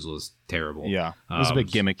some games was terrible. Yeah, it was a bit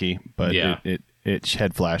gimmicky, but it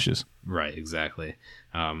had flashes. Right, exactly.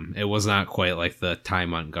 It was not quite like the Ty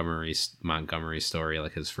Montgomery story,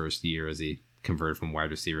 like his first year as he converted from wide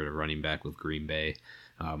receiver to running back with Green Bay.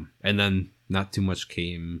 And then not too much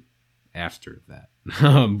came after that.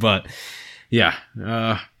 But yeah,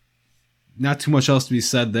 not too much else to be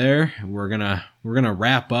said there. We're gonna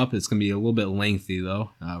wrap up. It's gonna be a little bit lengthy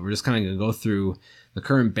though. We're just kind of gonna go through the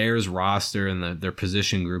current Bears roster and their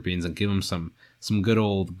position groupings and give them some good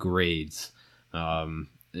old grades.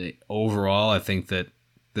 Overall, I think that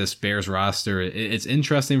this Bears roster, it's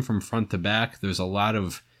interesting from front to back. There's a lot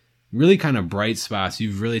of really kind of bright spots.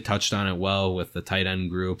 You've really touched on it well with the tight end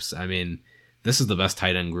groups. I mean, this is the best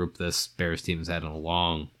tight end group this Bears team has had in a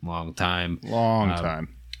long, long time. Long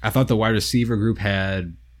time. I thought the wide receiver group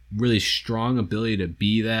had really strong ability to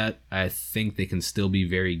be that. I think they can still be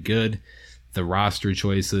very good. The roster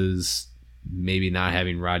choices, maybe not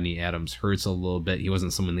having Rodney Adams hurts a little bit. He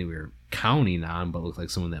wasn't someone that we were counting on, but looked like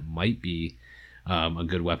someone that might be a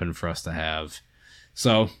good weapon for us to have.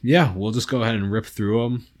 So, yeah, we'll just go ahead and rip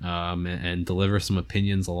through them and deliver some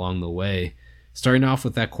opinions along the way. Starting off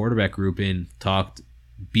with that quarterback grouping,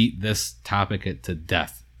 beat this topic to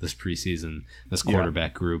death this preseason, this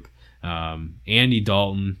quarterback group. Andy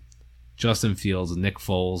Dalton, Justin Fields, Nick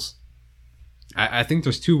Foles. I think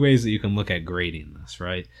there's two ways that you can look at grading this,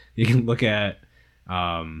 right? You can look at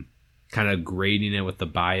kind of grading it with the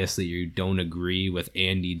bias that you don't agree with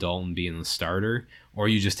Andy Dalton being the starter, or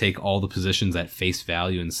you just take all the positions at face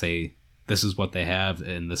value and say, this is what they have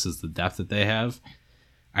and this is the depth that they have.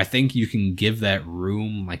 I think you can give that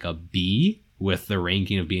room like a B with the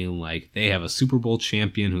ranking of being like, they have a Super Bowl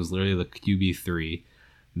champion who's literally the QB3.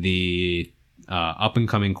 The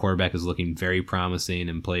up-and-coming quarterback is looking very promising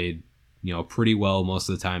and played, pretty well most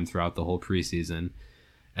of the time throughout the whole preseason.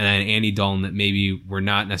 And then Andy Dalton that maybe we're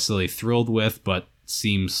not necessarily thrilled with, but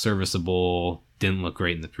seems serviceable, didn't look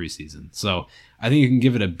great in the preseason. So I think you can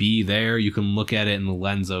give it a B there. You can look at it in the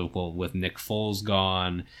lens of, well, with Nick Foles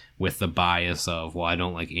gone, with the bias of, well, I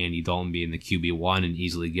don't like Andy Dalton being the QB1 and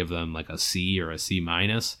easily give them like a C or a C-.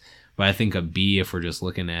 But I think a B, if we're just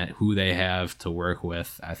looking at who they have to work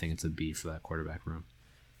with, I think it's a B for that quarterback room.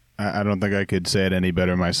 I don't think I could say it any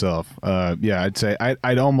better myself. I'd say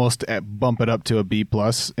I'd almost bump it up to a B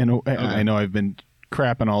plus. Okay. I know I've been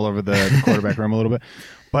crapping all over the quarterback room a little bit,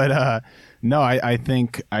 but no, I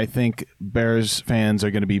think Bears fans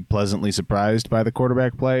are going to be pleasantly surprised by the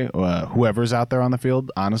quarterback play. Whoever's out there on the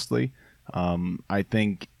field, honestly, I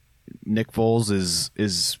think Nick Foles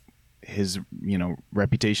is his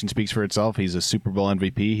reputation speaks for itself. He's a Super Bowl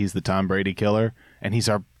MVP. He's the Tom Brady killer, and he's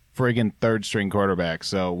our friggin' third string quarterback,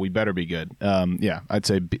 so we better be good. I'd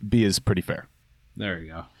say B is pretty fair. There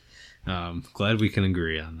you go. Glad we can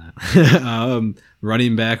agree on that.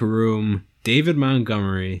 Running back room, David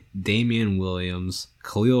Montgomery, Damian Williams,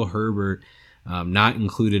 Khalil Herbert, not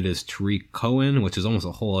included as Tariq Cohen, which is almost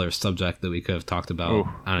a whole other subject that we could have talked about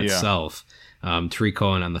itself. Tariq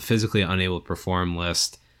Cohen on the physically unable to perform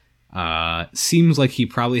list. Seems like he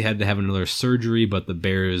probably had to have another surgery, but the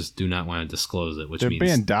Bears do not want to disclose it, which they're means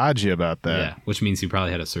being dodgy about that. Yeah, which means he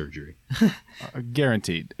probably had a surgery.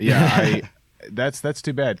 Guaranteed. Yeah, that's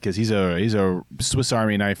too bad because he's a Swiss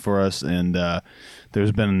Army knife for us, and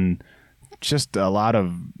there's been just a lot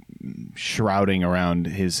of shrouding around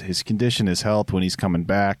his condition, his health when he's coming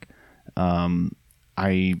back. I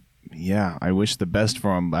wish the best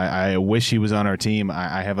for him. I wish he was on our team.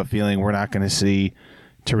 I have a feeling we're not going to see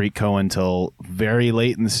Tariq Cohen until very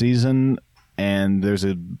late in the season, and there's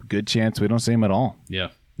a good chance we don't see him at all. Yeah.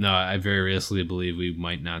 No, I very realistically believe we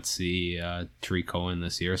might not see Tariq Cohen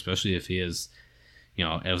this year, especially if he is,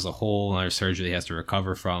 as a whole, another surgery he has to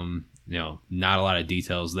recover from. Not a lot of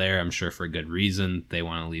details there. I'm sure for a good reason. They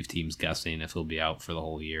want to leave teams guessing if he'll be out for the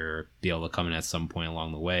whole year or be able to come in at some point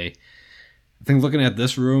along the way. I think looking at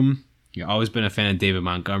this room, I've always been a fan of David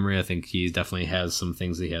Montgomery. I think he definitely has some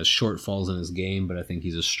things that he has shortfalls in his game, but I think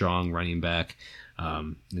he's a strong running back,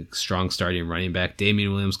 strong starting running back.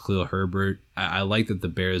 Damian Williams, Khalil Herbert. I like that the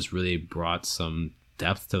Bears really brought some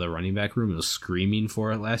depth to the running back room. It was screaming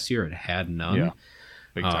for it last year. It had none. Yeah,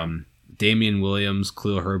 big time. Damian Williams,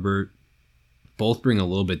 Khalil Herbert, both bring a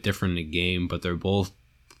little bit different in the game, but they're both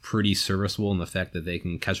pretty serviceable in the fact that they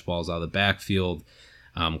can catch balls out of the backfield.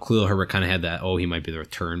 Khalil Herbert kind of had that, he might be the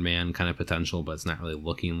return man kind of potential, but it's not really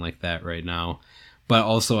looking like that right now. But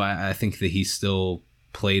also, I think that he still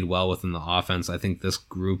played well within the offense. I think this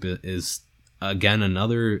group is, again,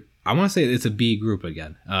 another, I want to say it's a B group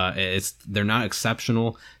again. They're not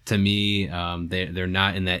exceptional to me. They're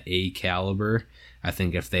not in that A caliber. I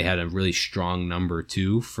think if they had a really strong number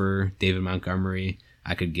 2 for David Montgomery,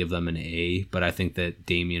 I could give them an A, but I think that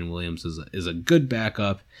Damian Williams is a good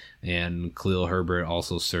backup, and Khalil Herbert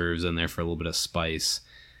also serves in there for a little bit of spice.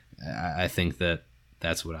 I think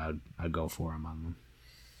that's what I'd go for him on them.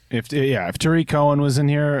 If Tariq Cohen was in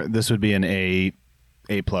here, this would be an A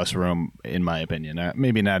plus room in my opinion.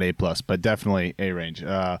 Maybe not A plus, but definitely A range.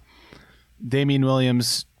 Damian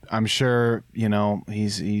Williams, I'm sure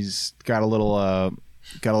he's got a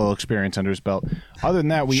little experience under his belt. Other than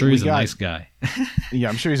that, he's a nice guy. Yeah,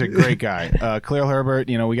 I'm sure he's a great guy. Khalil Herbert,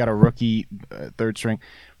 we got a rookie third string.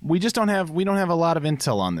 We don't have a lot of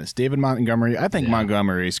intel on this. David Montgomery, I think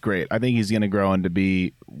Montgomery is great. I think he's going to grow into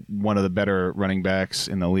be one of the better running backs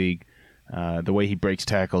in the league. The way he breaks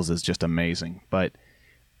tackles is just amazing. But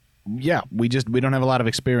yeah, we don't have a lot of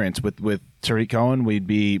experience with Tariq Cohen. We'd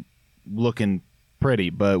be looking pretty,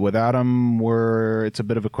 but without him, it's a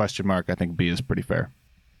bit of a question mark. I think B is pretty fair.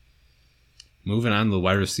 Moving on to the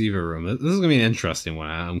wide receiver room. This is going to be an interesting one.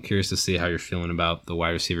 I'm curious to see how you're feeling about the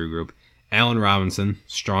wide receiver group. Allen Robinson,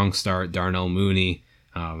 strong start. Darnell Mooney,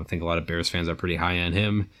 I think a lot of Bears fans are pretty high on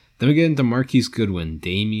him. Then we get into Marquise Goodwin,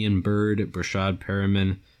 Damian Byrd, Brashad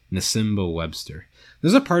Perriman, Nasimba Webster.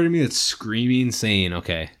 There's a part of me that's screaming, saying,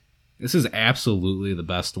 okay, this is absolutely the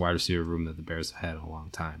best wide receiver room that the Bears have had in a long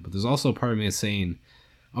time. But there's also a part of me that's saying,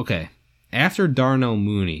 okay, after Darnell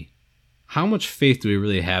Mooney, how much faith do we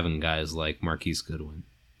really have in guys like Marquise Goodwin,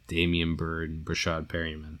 Damian Byrd, and Brashad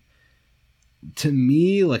Perriman? To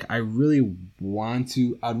me, like, I'd really want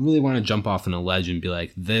to jump off on a ledge and be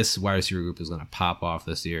like, this wide receiver group is going to pop off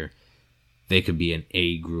this year. They could be an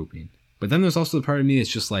A grouping. But then there's also the part of me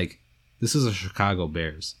that's just like, this is a Chicago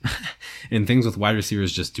Bears. And things with wide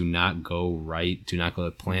receivers just do not go right, do not go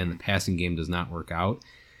to plan. The passing game does not work out.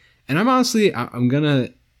 And I'm going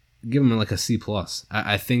to give them like a C+.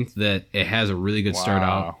 I think that it has a really good start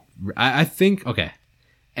out. I think, okay,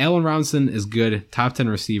 Allen Robinson is good, top 10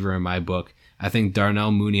 receiver in my book. I think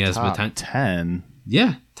Darnell Mooney has top 10.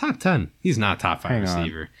 Yeah, top 10. He's not top 5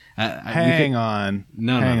 receiver. Hang on.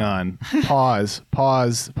 Pause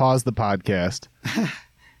the podcast.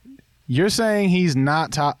 You're saying he's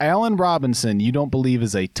not top. Allen Robinson, you don't believe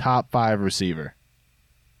is a top 5 receiver?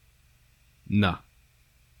 No.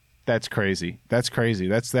 That's crazy. That's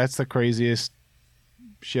the craziest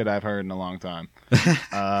shit I've heard in a long time.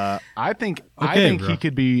 I think he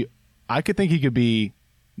could be. I could think he could be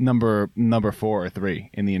number 4 or 3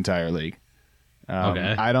 in the entire league.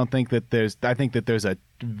 Okay. I don't think that there's. I think that there's a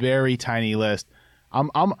very tiny list. I'm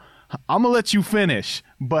gonna let you finish,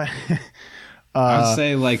 but I'd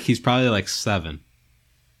say like he's probably like 7.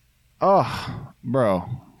 Oh, bro,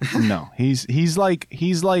 no, he's like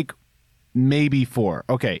maybe 4.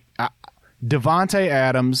 Okay, Devontae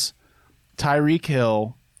Adams, Tyreek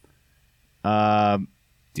Hill,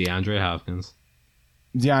 DeAndre Hopkins,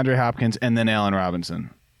 and then Allen Robinson.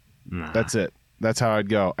 Nah. That's it. That's how I'd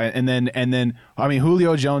go. And then I mean,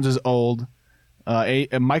 Julio Jones is old.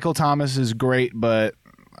 Michael Thomas is great, but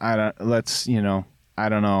I don't know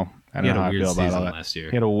how I feel about all that. Last year.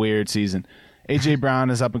 He had a weird season. AJ Brown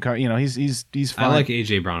is up and coming. He's fine. I like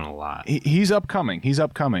AJ Brown a lot. He's upcoming.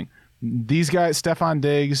 These guys, Stephon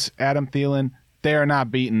Diggs, Adam Thielen, they are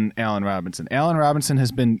not beating Allen Robinson. Allen Robinson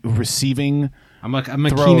has been receiving I'm a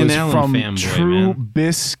Keenan Allen from fanboy, man.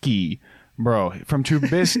 Trubisky, bro, from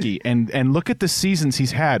Trubisky, and look at the seasons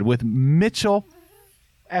he's had with Mitchell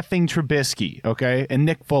effing Trubisky, okay, and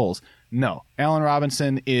Nick Foles. No, Allen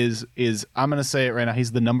Robinson is I'm gonna say it right now.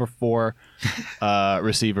 He's the number 4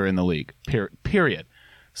 receiver in the league. Period.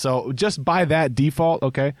 So just by that default,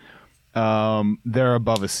 okay, they're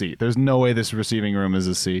above a C. There's no way this receiving room is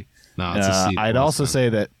a C. No, it's a C. I'd also say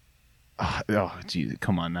that. Oh, geez,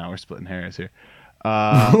 come on now, we're splitting hairs here.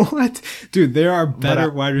 What, dude? There are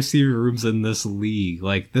better wide receiver rooms in this league.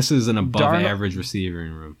 Like, this is an above average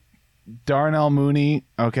receiving room. Darnell Mooney,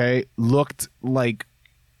 okay, looked like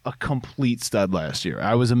a complete stud last year.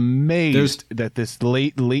 I was amazed that this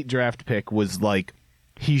late draft pick was like,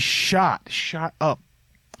 he shot up.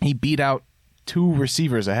 He beat out 2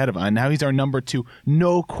 receivers ahead of him, and now he's our number 2,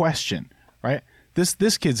 no question, right?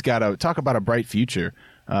 This kid's got to talk about a bright future.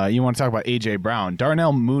 You want to talk about AJ Brown?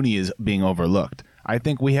 Darnell Mooney is being overlooked. I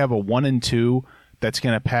think we have a 1 and 2 that's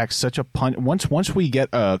going to pack such a punch. Once we get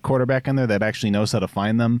a quarterback in there that actually knows how to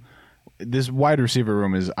find them, this wide receiver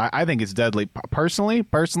room is. I think it's deadly. Personally,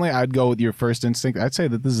 I'd go with your first instinct. I'd say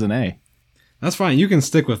that this is an A. That's fine. You can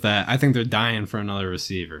stick with that. I think they're dying for another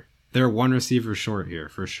receiver. They're 1 receiver short here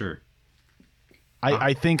for sure.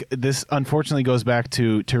 I think this unfortunately goes back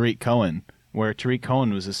to Tariq Cohen, where Tariq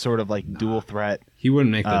Cohen was a sort of like dual threat. He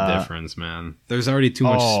wouldn't make the difference, man. There's already too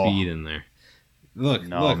much speed in there. Look.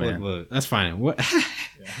 That's fine. What?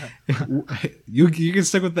 You can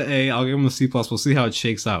stick with the A. I'll give him a C+. We'll see how it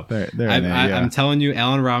shakes out. I'm telling you,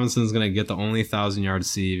 Allen Robinson's going to get the only 1,000-yard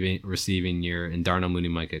receiving year, and Darnell Mooney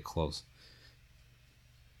might get close.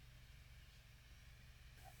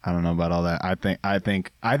 I don't know about all that. I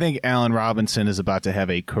think Allen Robinson is about to have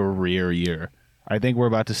a career year. I think we're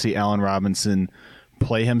about to see Allen Robinson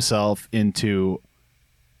play himself into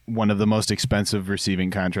one of the most expensive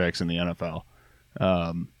receiving contracts in the NFL.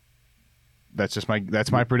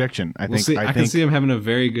 That's my prediction. I can see him having a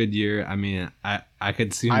very good year. I mean, I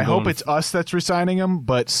could see him. I hope it's us that's resigning him,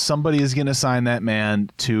 but somebody is going to sign that man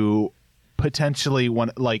to potentially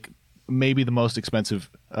maybe the most expensive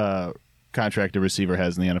contract a receiver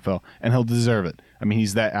has in the NFL, and he'll deserve it. I mean,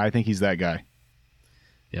 I think he's that guy.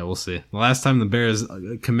 Yeah, we'll see. The last time the Bears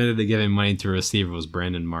committed to giving money to a receiver was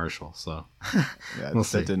Brandon Marshall. So we'll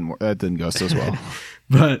see. That didn't go so well.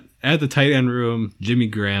 But at the tight end room, Jimmy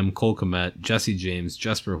Graham, Cole Kmet, Jesse James,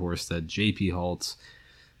 Jesper Horsted, J.P. Holtz.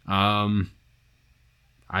 I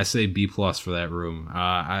I say B plus for that room.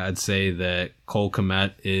 I'd say that Cole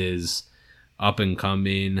Kmet is up and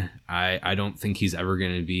coming. I don't think he's ever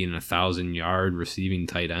going to be an 1,000-yard receiving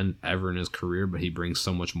tight end ever in his career, but he brings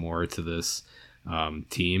so much more to this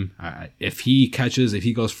team. If he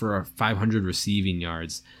goes for 500 receiving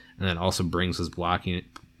yards and then also brings his blocking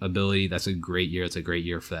ability, that's a great year. It's a great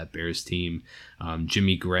year for that Bears team.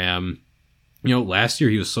 Jimmy Graham, last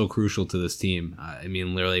year he was so crucial to this team.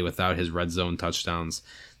 Literally without his red zone touchdowns,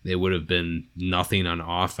 they would have been nothing on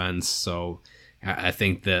offense. So I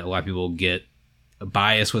think that a lot of people get a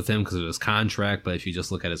bias with him because of his contract, but if you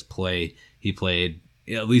just look at his play, he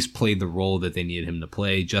at least played the role that they needed him to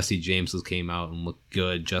play. Jesse James has came out and looked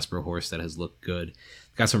good. Jesper Horsted has looked good.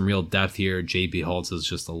 Got some real depth here. JP Holtz is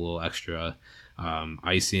just a little extra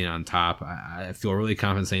icing on top. I feel really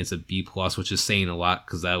confident saying it's a B plus, which is saying a lot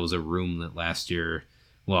because that was a room that last year,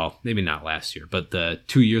 well, maybe not last year, but the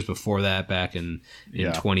 2 years before that, back in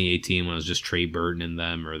 2018 when it was just Trey Burton in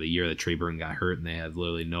them, or the year that Trey Burton got hurt and they had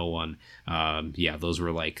literally no one. Those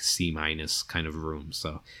were like C minus kind of rooms.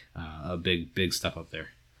 So a big step up there.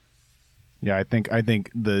 Yeah, I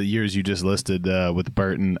think the years you just listed with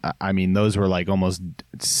Burton, those were like almost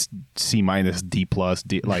C minus, D plus,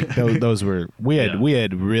 D. Like those were we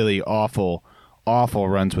had really awful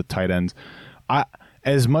runs with tight ends.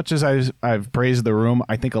 As much as I've praised the room,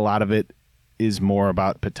 I think a lot of it is more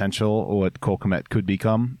about potential, what Cole Kmet could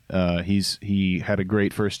become. He had a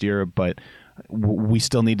great first year, but we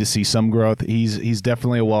still need to see some growth. He's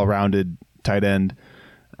definitely a well-rounded tight end.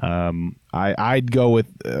 I'd go with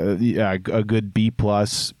a good B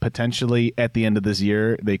plus. Potentially at the end of this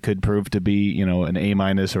year, they could prove to be an A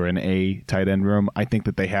minus or an A tight end room. I think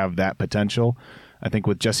that they have that potential. I think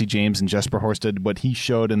with Jesse James and Jesper Horsted, what he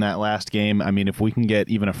showed in that last game, if we can get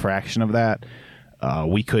even a fraction of that,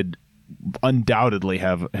 we could undoubtedly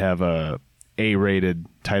have a A-rated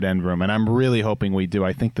tight end room, and I'm really hoping we do.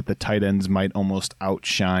 I think that the tight ends might almost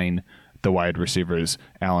outshine the wide receivers,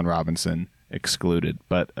 Allen Robinson excluded.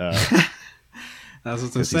 But that's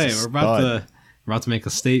what they say. We're about to make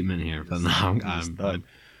a statement here, but no, I'm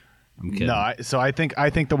kidding. No, so I think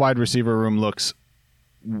the wide receiver room looks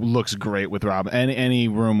great with any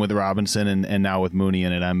room with Robinson and now with Mooney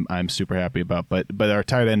in it. I'm super happy about. But our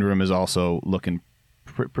tight end room is also looking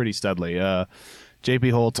pretty studly.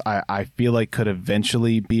 JP Holtz, I feel like could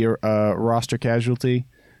eventually be a roster casualty.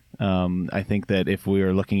 I think that if we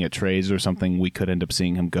were looking at trades or something, we could end up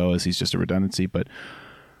seeing him go as he's just a redundancy. But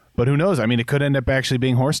who knows? It could end up actually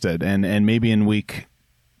being Horsted, and maybe in week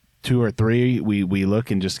 2 or 3 we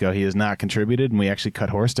look and just go, he has not contributed, and we actually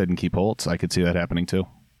cut Horsted and keep Holtz. I could see that happening too.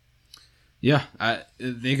 Yeah,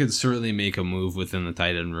 they could certainly make a move within the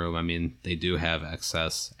tight end room. They do have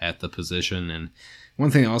excess at the position, and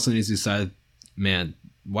one thing also needs to be said, man,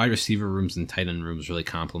 wide receiver rooms and tight end rooms really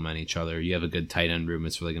complement each other. You have a good tight end room,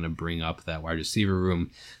 it's really going to bring up that wide receiver room.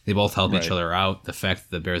 They both help each other out. The fact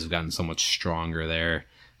that the Bears have gotten so much stronger there,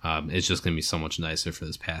 it's just going to be so much nicer for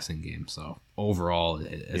this passing game. So overall,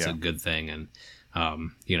 it's a good thing, and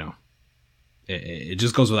it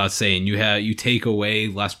just goes without saying. You take away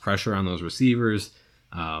less pressure on those receivers.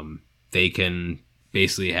 They can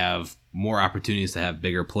basically have more opportunities to have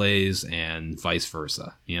bigger plays, and vice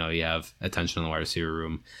versa. You have attention in the wide receiver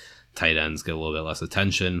room. Tight ends get a little bit less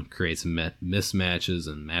attention, creates mismatches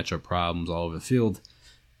and matchup problems all over the field.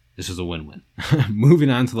 This is a win-win. Moving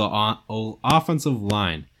on to the offensive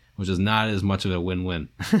line, which is not as much of a win-win.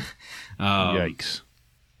 Yikes.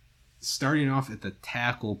 Starting off at the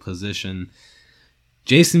tackle position,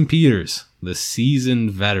 Jason Peters, the seasoned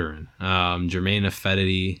veteran, Jermaine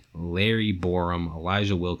Ifedi, Larry Borum,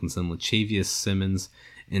 Elijah Wilkinson, Latavius Simmons,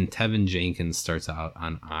 and Tevin Jenkins starts out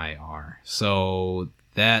on IR. So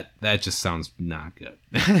that just sounds not good.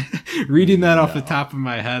 Reading that off the top of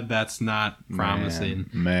my head, that's not promising.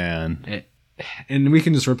 Man. And we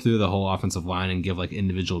can just rip through the whole offensive line and give like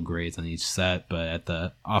individual grades on each set, but at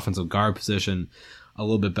the offensive guard position, a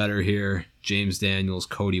little bit better here. James Daniels,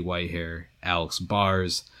 Cody Whitehair, Alex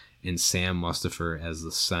Bars, and Sam Mustipher as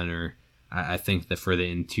the center. I think that for the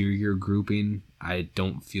interior grouping, I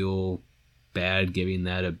don't feel bad giving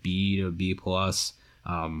that a B to B plus.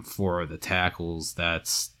 For the tackles,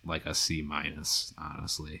 that's like a C minus,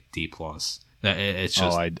 honestly. D plus. It's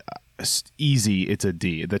just easy. It's a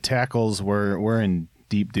D. The tackles we're in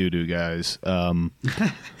deep doo-doo, guys. I'm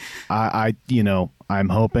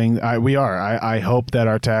hoping we are. I hope that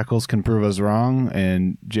our tackles can prove us wrong.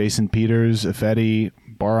 And Jason Peters, Ifedi,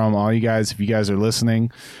 Barham, all you guys, if you guys are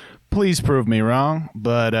listening, please prove me wrong.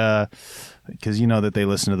 But because you know that they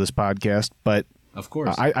listen to this podcast. But of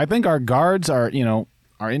course, I think our guards are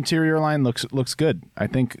our interior line looks good. I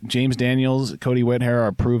think James Daniels, Cody Whitehair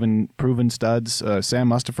are proven studs. Sam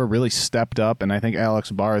Mustafa really stepped up, and I think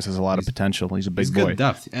Alex Barres has a lot of potential. He's a big boy. Good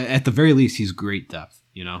depth. At the very least, he's great depth.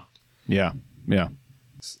 Yeah.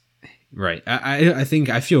 Right. I think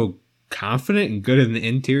I feel confident and good in the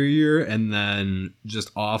interior, and then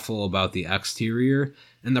just awful about the exterior.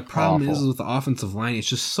 And the problem is with the offensive line, it's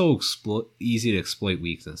just so easy to exploit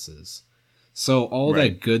weaknesses. So all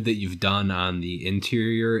that good that you've done on the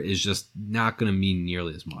interior is just not going to mean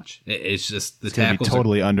nearly as much. It's just the tackles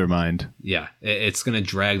totally undermined. Yeah, it's going to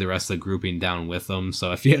drag the rest of the grouping down with them.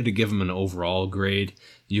 So if you had to give them an overall grade,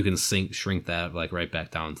 you can shrink that like right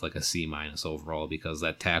back down to like a C- overall, because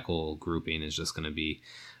that tackle grouping is just going to be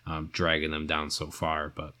dragging them down so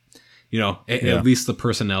far. But at least the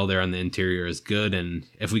personnel there on the interior is good, and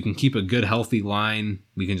if we can keep a good, healthy line,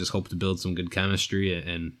 we can just hope to build some good chemistry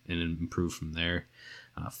and improve from there.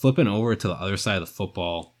 Flipping over to the other side of the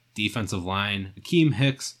football, defensive line, Akeem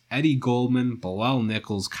Hicks, Eddie Goldman, Bilal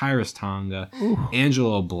Nichols, Kyrus Tonga,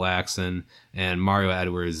 Angelo Blackson, and Mario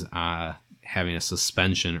Edwards having a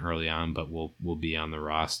suspension early on, but will be on the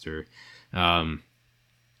roster.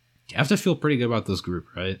 You have to feel pretty good about this group,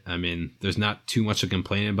 right? I mean, there's not too much to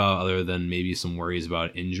complain about other than maybe some worries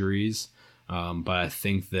about injuries. But I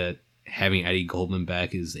think that having Eddie Goldman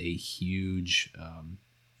back is a huge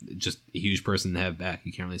person to have back.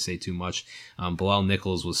 You can't really say too much. Bilal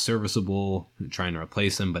Nichols was serviceable, trying to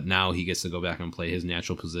replace him, but now he gets to go back and play his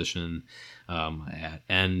natural position at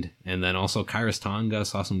end. And then also Kyrus Tonga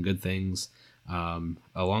saw some good things.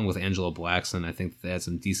 Along with Angelo Blackson, I think they had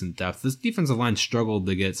some decent depth. This defensive line struggled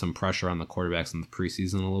to get some pressure on the quarterbacks in the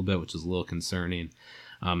preseason a little bit, which is a little concerning.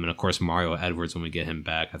 And of course, Mario Edwards, when we get him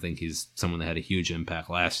back, I think he's someone that had a huge impact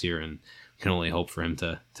last year, and can only hope for him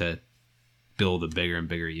to build a bigger and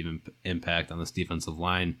bigger even impact on this defensive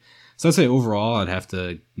line. So I'd say overall, I'd have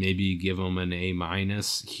to maybe give him an A-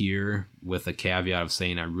 here, with a caveat of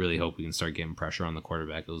saying I really hope we can start getting pressure on the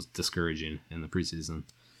quarterback. It was discouraging in the preseason.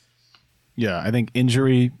 Yeah, I think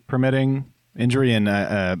injury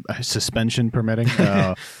and suspension permitting,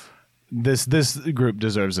 this group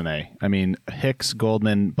deserves an A. I mean, Hicks,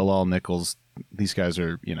 Goldman, Bilal Nichols, these guys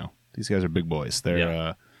are big boys.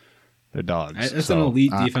 They're dogs. It's an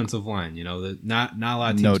elite defensive line. That not a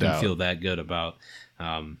lot of teams can feel that good about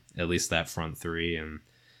at least that front three. And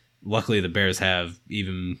luckily, the Bears have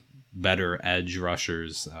even better edge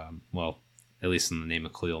rushers. At least in the name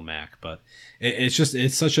of Khalil Mack. But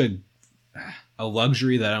it's such a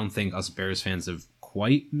luxury that I don't think us Bears fans have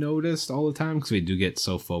quite noticed all the time, because we do get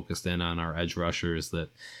so focused in on our edge rushers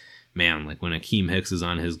that, man, like when Akeem Hicks is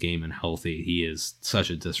on his game and healthy, he is such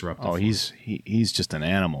a disruptor. Oh, he's just an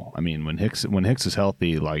animal. I mean, when Hicks is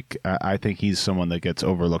healthy, like I think he's someone that gets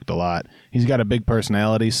overlooked a lot. He's got a big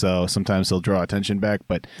personality, so sometimes he'll draw attention back,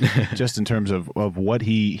 but just in terms of what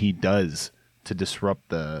he does to disrupt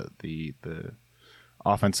the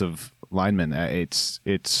offensive linemen, it's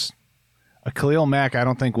a Khalil Mack, I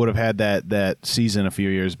don't think would have had that season a few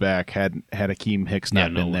years back had Akeem Hicks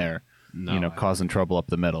not been there, causing trouble up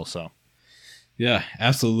the middle. So, yeah,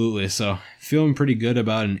 absolutely. So feeling pretty good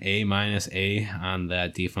about an A- on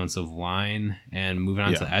that defensive line. And moving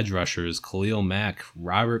on to the edge rushers, Khalil Mack,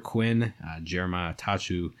 Robert Quinn, Jeremiah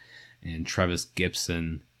Tachu, and Trevis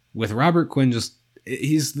Gibson. With Robert Quinn,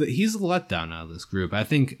 he's the letdown out of this group. I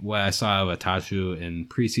think what I saw of Tachu in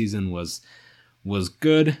preseason was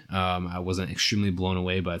good. I wasn't extremely blown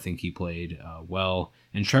away, but I think he played well.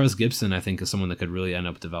 And Trevis Gibson, I think, is someone that could really end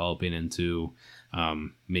up developing into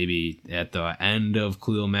maybe at the end of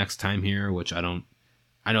Khalil Mack's time here, which I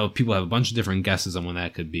know people have a bunch of different guesses on when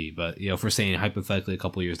that could be, but if we're saying hypothetically a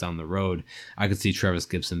couple years down the road, I could see Trevis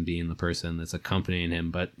Gibson being the person that's accompanying him,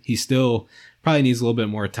 but he still probably needs a little bit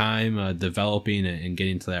more time developing and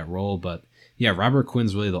getting to that role. But yeah, Robert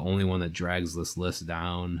Quinn's really the only one that drags this list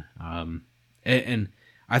down. And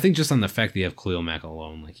I think just on the fact that you have Khalil Mack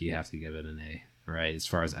alone, like, you have to give it an A, right? As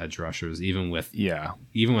far as edge rushers, even with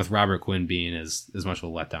Robert Quinn being as much of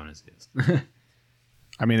a letdown as he is.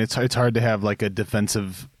 I mean, it's hard to have like a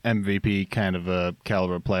defensive MVP kind of a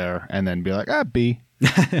caliber player and then be like, B.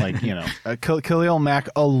 Like, Khalil Mack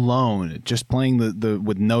alone, just playing the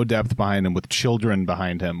with no depth behind him, with children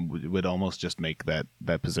behind him, would almost just make that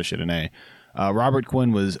position an A. Robert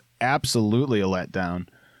Quinn was absolutely a letdown.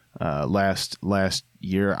 Last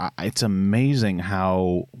year. It's amazing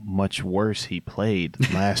how much worse he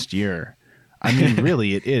played last year. I mean,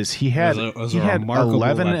 really, it is. He had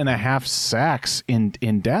 11 and a half sacks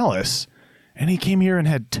in Dallas, and he came here and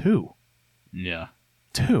had 2. Yeah.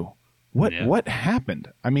 2. What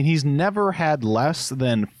happened? I mean, he's never had less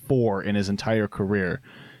than 4 in his entire career,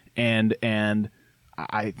 and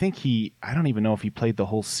I think I don't even know if he played the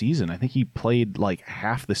whole season. I think he played like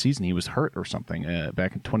half the season. He was hurt or something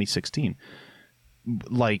back in 2016.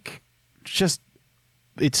 Like, just,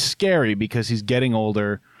 it's scary because he's getting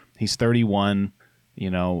older. He's 31. You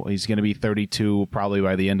know, he's going to be 32 probably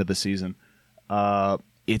by the end of the season.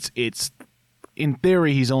 It's in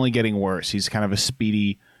theory, he's only getting worse. He's kind of a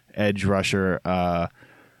speedy edge rusher. Do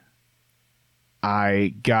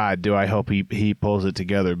I hope he pulls it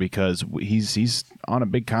together, because he's on a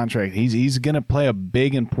big contract. He's going to play a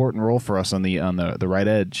big important role for us on the right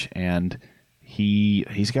edge, and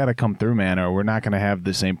he's got to come through, man, or we're not going to have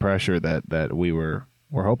the same pressure that we're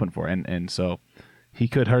hoping for. And so he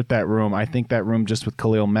could hurt that room. I think that room, just with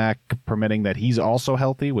Khalil Mack, permitting that he's also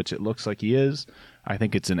healthy, which it looks like he is, I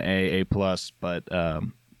think it's an A+.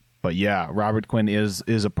 But yeah, Robert Quinn is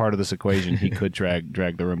a part of this equation. He could drag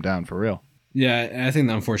the room down for real. Yeah, I think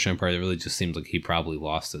the unfortunate part, it really just seems like he probably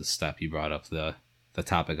lost his step. You brought up the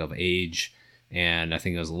topic of age, and I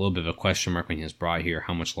think it was a little bit of a question mark when he was brought here.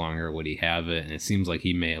 How much longer would he have it? And it seems like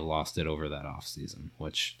he may have lost it over that offseason,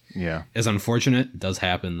 which is unfortunate. It does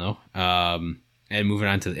happen, though. And moving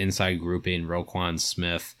on to the inside grouping, Roquan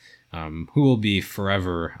Smith, who will be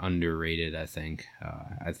forever underrated, I think.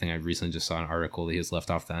 I recently just saw an article that he was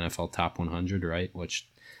left off the NFL Top 100, right? Which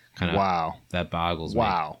kind of that boggles me.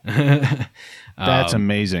 Wow. That's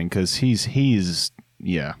amazing, because he's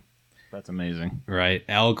that's amazing. Right.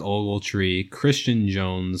 Alec Ogletree, Christian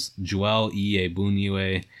Jones, Joel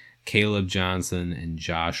Iyiegbuniwe, Caleb Johnson, and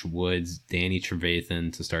Josh Woods. Danny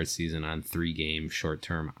Trevathan to start season on 3-game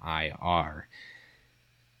short-term IR.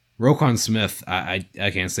 Roquan Smith, I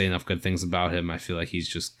can't say enough good things about him. I feel like he's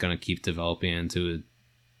just going to keep developing into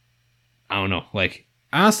I don't know, like,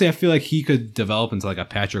 honestly, I feel like he could develop into like a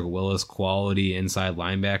Patrick Willis quality inside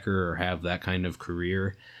linebacker, or have that kind of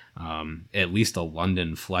career. At least a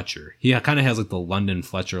London Fletcher. He kind of has like the London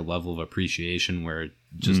Fletcher level of appreciation, where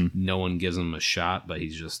just no one gives him a shot, but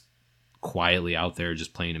he's just quietly out there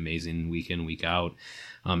just playing amazing week in, week out.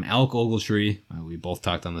 Alec Ogletree, we both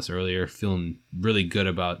talked on this earlier, feeling really good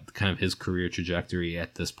about kind of his career trajectory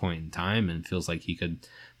at this point in time, and feels like he could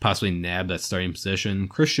possibly nab that starting position.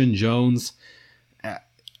 Christian Jones,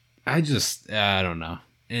 I don't know.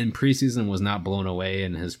 In preseason was not blown away,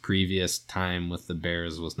 and his previous time with the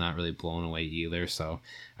Bears was not really blown away either. So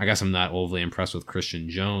I guess I'm not overly impressed with Christian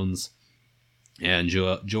Jones. And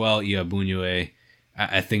Joel Iyiegbuniwe,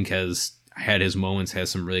 I think has had his moments, has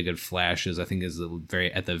some really good flashes. I think is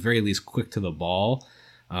at the very least quick to the ball.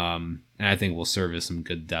 And I think will serve as some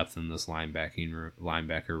good depth in this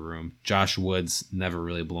linebacker room. Josh Woods, never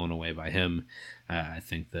really blown away by him. I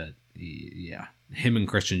think that, him and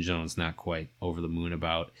Christian Jones, not quite over the moon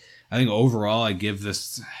about. I think overall, I give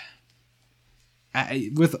this,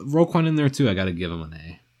 with Roquan in there too, I got to give him an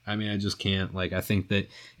A. I mean, I just can't. Like, I think that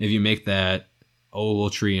if you make that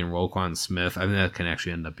Ogletree and Roquan Smith, I think that can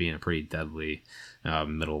actually end up being a pretty deadly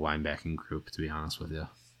middle linebacking group, to be honest with you.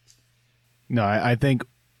 No, I think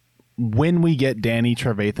when we get Danny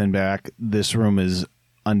Trevathan back, this room is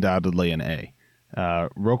undoubtedly an A.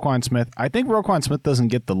 Roquan Smith, I think Roquan Smith doesn't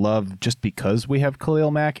get the love just because we have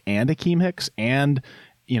Khalil Mack and Akeem Hicks and,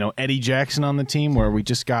 Eddie Jackson on the team, where we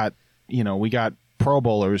just got, we got Pro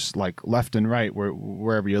Bowlers like left and right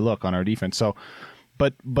wherever you look on our defense. So,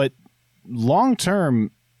 but long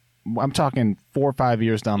term, I'm talking 4 or 5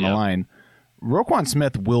 years down the line, Roquan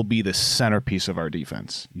Smith will be the centerpiece of our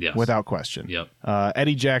defense, without question. Yep.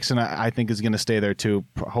 Eddie Jackson, I think, is going to stay there too,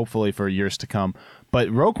 hopefully for years to come. But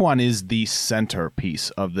Roquan is the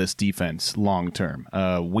centerpiece of this defense long term.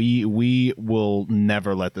 We will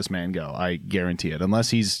never let this man go. I guarantee it,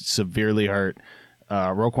 unless he's severely hurt.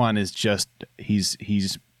 Roquan is just he's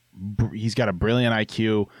got a brilliant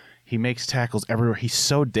IQ. He makes tackles everywhere. He's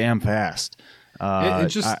so damn fast.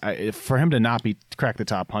 For him to not crack the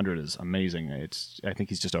top 100 is amazing. I think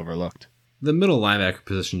he's just overlooked. The middle linebacker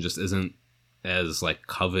position just isn't as like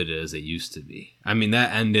coveted as it used to be. I mean,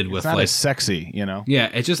 that ended with not like as sexy, Yeah,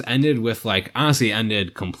 it just ended with honestly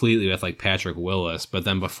ended completely with like Patrick Willis. But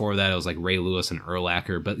then before that, it was like Ray Lewis and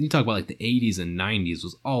Urlacher. But you talk about like the 80s and 90s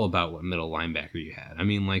was all about what middle linebacker you had. I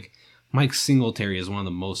mean, like Mike Singletary is one of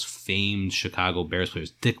the most famed Chicago Bears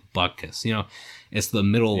players. Dick Butkus, it's the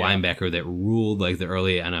middle linebacker that ruled like the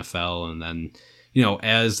early NFL, and then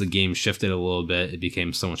as the game shifted a little bit, it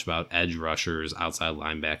became so much about edge rushers, outside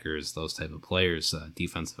linebackers, those type of players,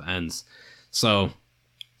 defensive ends. So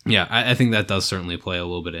yeah, I think that does certainly play a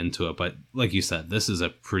little bit into it. But like you said, this is a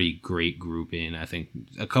pretty great grouping. I think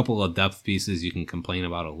a couple of depth pieces you can complain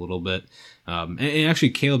about a little bit. And actually,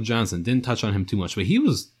 Caleb Johnson, didn't touch on him too much, but he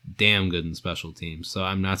was damn good in special teams. So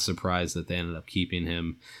I'm not surprised that they ended up keeping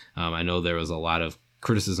him. I know there was a lot of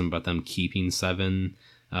criticism about them keeping 7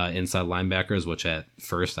 inside linebackers, which at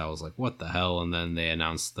first I was like, what the hell? And then they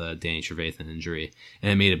announced the Danny Trevathan injury,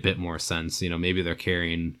 and it made a bit more sense. Maybe they're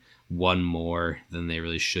carrying one more than they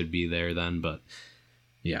really should be there then, but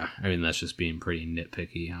yeah, I mean, that's just being pretty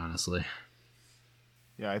nitpicky, honestly.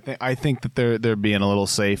 Yeah, I think that they're being a little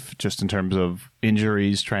safe just in terms of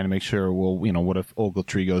injuries, trying to make sure. Well, what if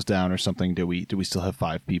Ogletree goes down or something? Do we still have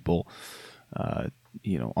 5 people,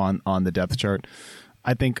 on the depth chart?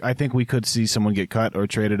 I think we could see someone get cut or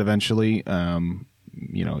traded eventually.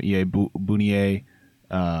 E.A. Bunier,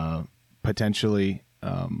 potentially,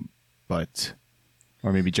 but.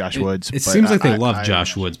 Or maybe Josh Woods. It seems like they love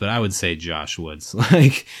Josh Woods, but I would say Josh Woods.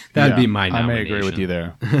 Like, that'd be my nomination. I may agree with you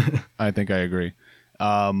there. I think I agree.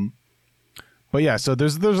 But yeah, so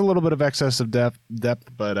there's a little bit of excess of depth,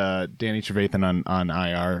 but Danny Trevathan on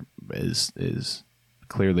IR is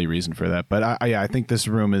clearly reason for that. But I think this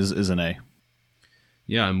room is an A.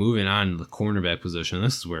 Yeah, moving on to the cornerback position.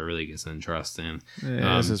 This is where it really gets interesting.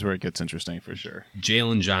 Yeah, this is where it gets interesting for sure.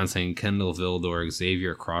 Jalen Johnson, Kendall Vildor,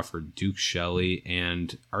 Xavier Crawford, Duke Shelley,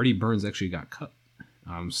 and Artie Burns actually got cut.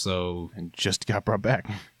 And just got brought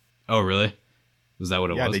back. Oh, really? Was that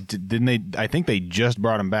what it was? Yeah, didn't they? I think they just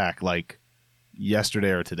brought him back like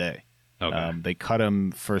yesterday or today. Okay. They cut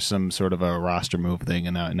him for some sort of a roster move thing,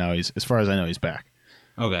 and now he's, as far as I know, he's back.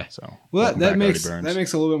 Okay. So that makes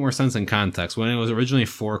a little bit more sense in context. When it was originally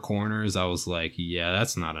 4 corners, I was like, yeah,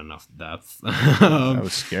 that's not enough depth. That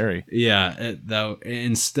was scary. Yeah,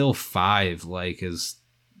 and still 5 is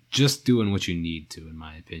just doing what you need to, in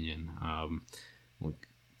my opinion.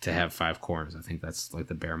 To have 5 corners, I think that's like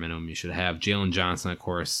the bare minimum you should have. Jalen Johnson, of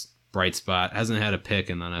course, bright spot, hasn't had a pick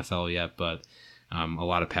in the NFL yet, but a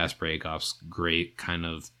lot of pass breakoffs, great kind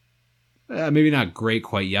of. Maybe not great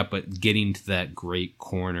quite yet, but getting to that great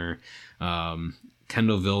corner.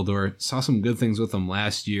 Kendall Vildor, saw some good things with him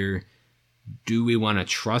last year. Do we want to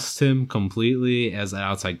trust him completely as an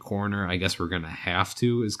outside corner? I guess we're going to have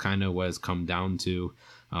to, is kind of what it's come down to,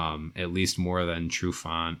 at least more than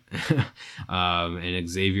Trufant. And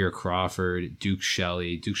Xavier Crawford, Duke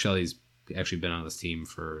Shelley. Duke Shelley's actually been on this team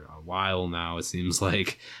for a while now, it seems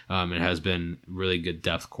like. It has been really good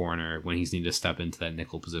depth corner. When he's needed to step into that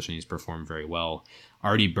nickel position, he's performed very well.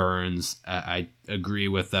 Artie Burns, I agree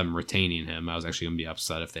with them retaining him. I was actually going to be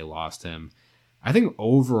upset if they lost him. I think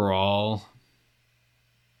overall,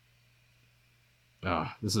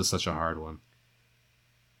 this is such a hard one.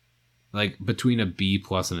 Like between a B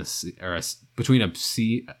plus and a C, or between a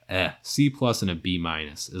C plus and a B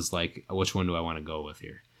minus is like, which one do I want to go with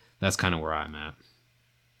here? That's kind of where I'm at.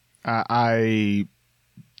 I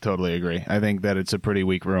totally agree. I think that it's a pretty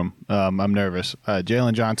weak room. I'm nervous.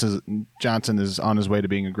 Jalen Johnson is on his way to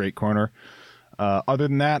being a great corner. Other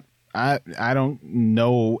than that, I don't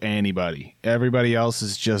know anybody. Everybody else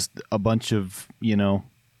is just a bunch of,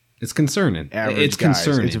 It's concerning. It's guys.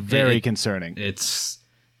 Concerning. It's very concerning.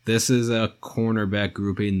 This is a cornerback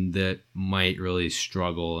grouping that might really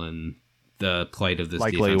struggle, and the plight of this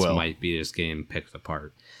defense might be just getting picked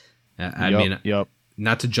apart. I mean,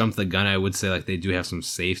 not to jump the gun, I would say they do have some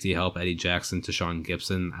safety help. Eddie Jackson, Tashawn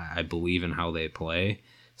Gibson. I believe in how they play.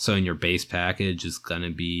 So in your base package is going to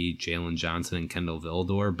be Jalen Johnson and Kendall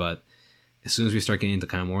Vildor. But as soon as we start getting into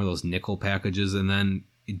kind of more of those nickel packages, and then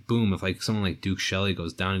boom, if someone like Duke Shelley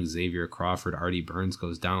goes down, Xavier Crawford, Artie Burns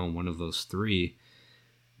goes down, one of those 3,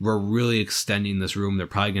 we're really extending this room. They're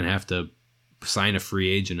probably going to have to sign a free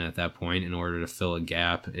agent at that point in order to fill a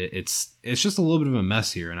gap. It's just a little bit of a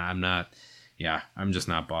mess here, and I'm just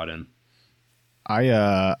not bought in. I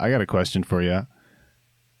got a question for you.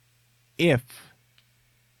 If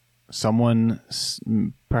someone,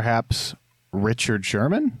 perhaps Richard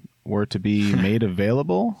Sherman, were to be made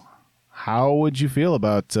available, how would you feel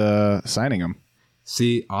about signing him?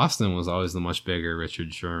 See, Austin was always the much bigger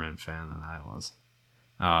Richard Sherman fan than I was.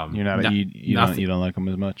 You're not you don't like him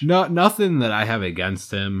as much. No, nothing that I have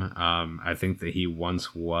against him. I think that he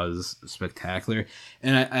once was spectacular,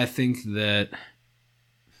 and I think that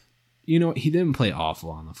he didn't play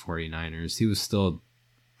awful on the 49ers. He was still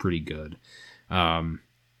pretty good. I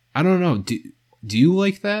don't know. Do you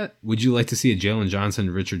like that? Would you like to see a Jalen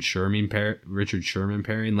Johnson Richard Sherman pairing?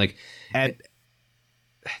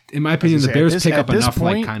 In my opinion, the Bears pick up enough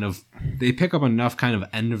they pick up enough kind of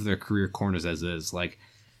end of their career corners as is.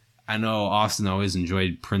 I know Austin always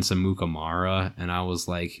enjoyed Prince Amukamara, and I was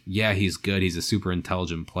like, yeah, he's good. He's a super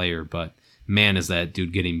intelligent player, but man, is that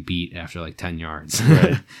dude getting beat after 10 yards.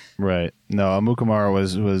 Right. No, Amukamara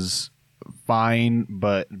was fine,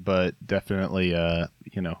 but definitely,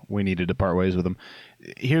 we needed to part ways with him.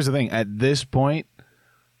 Here's the thing. At this point,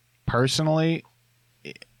 personally,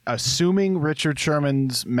 assuming Richard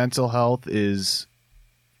Sherman's mental health is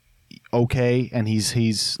okay and he's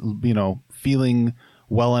feeling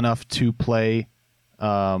well enough to play,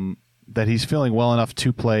 that he's feeling well enough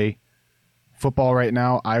to play football right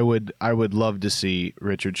now, I would love to see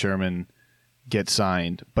Richard Sherman get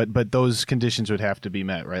signed, but those conditions would have to be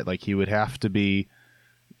met, right? Like he would have to be,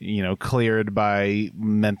 cleared by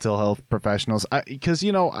mental health professionals. Because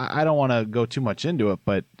I don't want to go too much into it,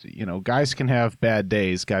 but guys can have bad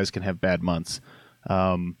days, guys can have bad months.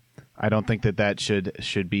 I don't think that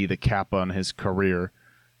should be the cap on his career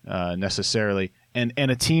necessarily. And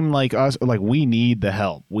a team like us, like we need the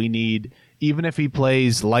help. We need, even if he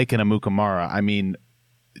plays like an Amukamara. I mean,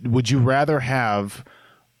 would you rather have,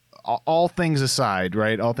 all things aside,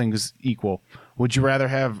 right? All things equal, would you rather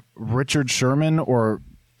have Richard Sherman or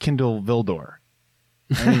Kindle Vildor?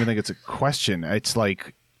 I don't even think it's a question. It's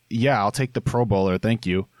like, yeah, I'll take the Pro Bowler. Thank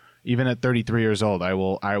you. Even at 33 years old, I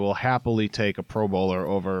will happily take a Pro Bowler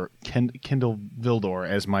over Kindle Vildor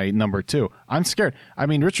as my number 2. I'm scared. I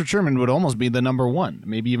mean, Richard Sherman would almost be the number 1,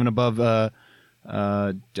 maybe even above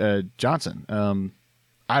Johnson.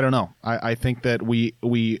 I don't know. I think that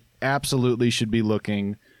we absolutely should be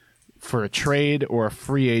looking for a trade or a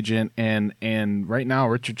free agent, and right now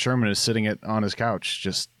Richard Sherman is sitting on his couch,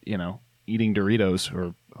 just eating Doritos,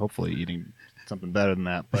 or hopefully eating something better than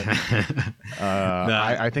that. But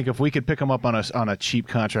I think if we could pick him up on a cheap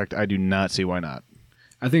contract, I do not see why not.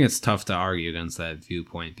 I think it's tough to argue against that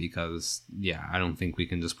viewpoint because, I don't think we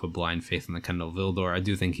can just put blind faith in the Kendall Vildor. I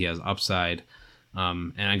do think he has upside,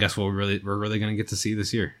 and I guess we're really going to get to see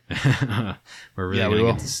this year. We're really going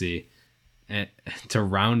to get to see. And to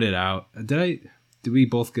round it out, did we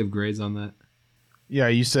both give grades on that? Yeah,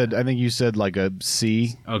 I think you said like a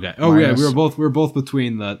C. Okay. Oh minus. Yeah, we were both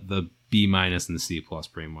between the B- and the C+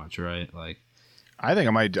 pretty much, right? Like, I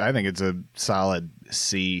think it's a solid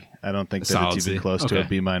C. I don't think that it's even close to a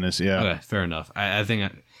B-. Yeah. Okay, fair enough. I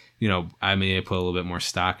think I may put a little bit more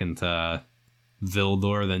stock into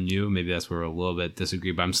Vildor than you. Maybe that's where we're a little bit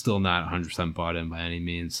disagree, but I'm still not 100% bought in by any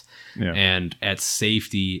means. Yeah. And at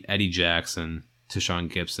safety, Eddie Jackson,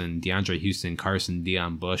 Tashawn Gibson, DeAndre Houston, Carson,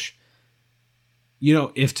 Deion Bush.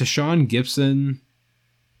 If Tashawn Gibson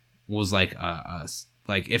was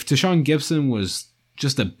if Tashawn Gibson was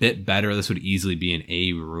just a bit better, this would easily be an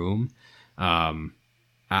A room.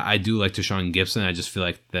 I do like Tashawn Gibson. I just feel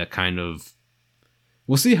like that kind of,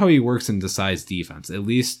 we'll see how he works in Desai's defense. At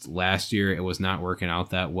least last year, it was not working out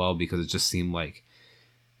that well because it just seemed like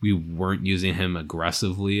we weren't using him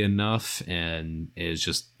aggressively enough, and it's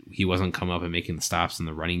just he wasn't coming up and making the stops in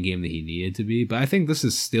the running game that he needed to be. But I think this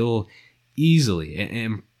is still easily,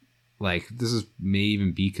 and this may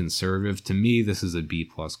even be conservative. To me, this is a B+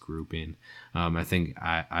 grouping. I think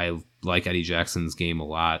I like Eddie Jackson's game a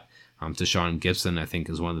lot. Tashawn Gibson, I think,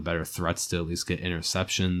 is one of the better threats to at least get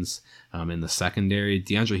interceptions in the secondary.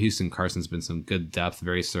 DeAndre Houston, Carson's been some good depth,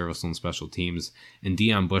 very serviceable in special teams. And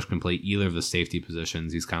Deion Bush can play either of the safety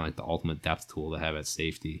positions. He's kind of like the ultimate depth tool to have at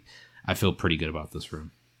safety. I feel pretty good about this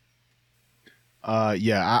room. I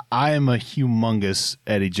am a humongous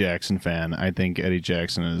Eddie Jackson fan. I think Eddie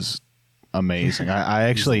Jackson is amazing. I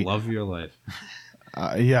actually love your life.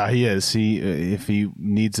 Yeah, he is. If he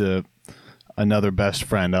needs another best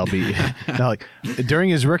friend, I'll be during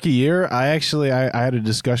his rookie year. I had a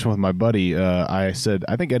discussion with my buddy. I said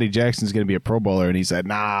I think Eddie Jackson's going to be a Pro Bowler, and he said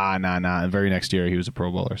nah. And the very next year he was a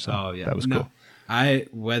Pro Bowler. So that was cool.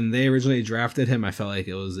 When they originally drafted him, I felt like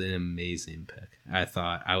it was an amazing pick.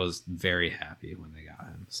 I was very happy when they got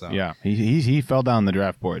him. So yeah, he fell down the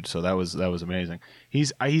draft board, so that was amazing.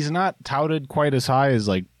 He's not touted quite as high as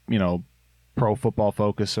Pro Football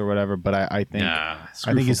Focus or whatever, but I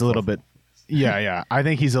think he's a little bit. Yeah. I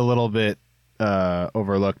think he's a little bit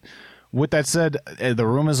overlooked. With that said, the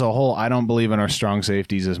room as a whole, I don't believe in our strong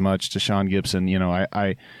safeties as much. Tashawn Gibson,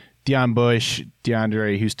 Deion Bush,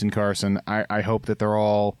 DeAndre Houston, Carson. I hope that they're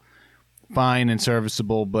all fine and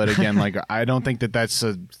serviceable, but again, I don't think that that's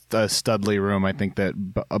a studly room. I think that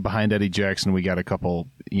behind Eddie Jackson, we got a couple,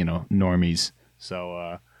 normies.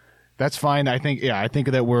 So that's fine. I think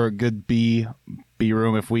that we're a good B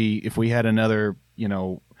room. If we had another,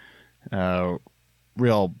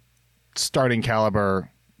 real starting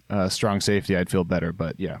caliber strong safety, I'd feel better.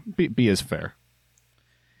 But yeah, B is fair.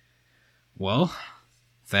 Well,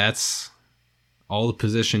 that's all the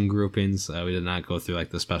position groupings. We did not go through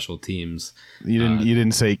the special teams. You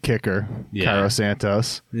didn't say kicker, Cairo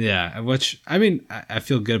Santos. Yeah, which I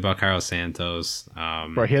feel good about Cairo Santos.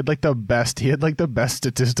 Bro, he had the best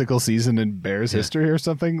statistical season in Bears history or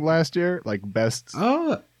something last year. Best.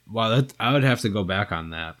 Oh, wow! I would have to go back on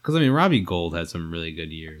that because Robbie Gould had some really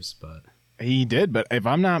good years, but He did, but if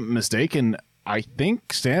I'm not mistaken, I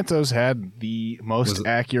think Santos had the most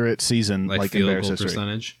accurate season like in field Bears goal history.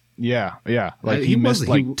 percentage. Yeah. Like he missed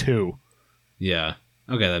two. Yeah.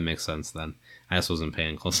 Okay, that makes sense then. I just wasn't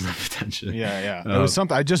paying close enough attention. Yeah. It was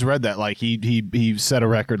something I just read that like he set a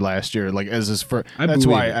record last year, like as his first. That's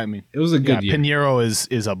why I mean it was a good year. Pinheiro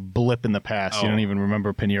is a blip in the past. You don't even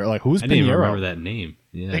remember Pinheiro. Like who's Pinheiro? I didn't even remember that name.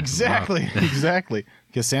 Yeah, exactly, wow. Exactly.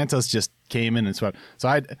 Because Santos just came in and swept. So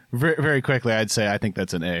I very, very quickly I'd say I think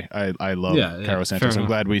that's an A. I love Carlos Santos. I'm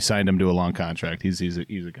glad we signed him to a long contract. He's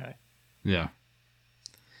a guy. Yeah.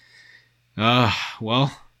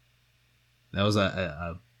 Well, that was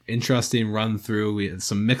a interesting run through. We had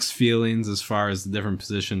some mixed feelings as far as the different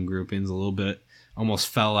position groupings. A little bit almost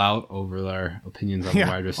fell out over our opinions on the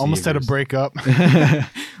wide receivers. Almost had a breakup.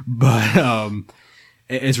 But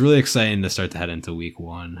it's really exciting to start to head into week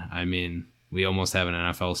 1. I mean, we almost have an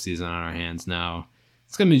NFL season on our hands now.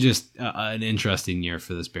 It's going to be just an interesting year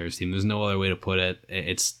for this Bears team. There's no other way to put it.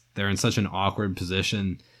 They're in such an awkward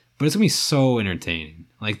position, but it's going to be so entertaining.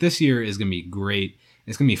 Like, this year is going to be great.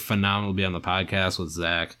 It's going to be phenomenal to be on the podcast with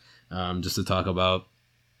Zach, just to talk about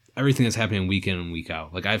everything that's happening week in and week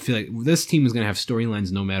out. Like, I feel like this team is going to have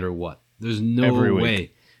storylines no matter what. There's no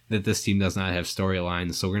way that this team does not have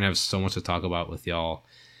storylines, so we're going to have so much to talk about with y'all.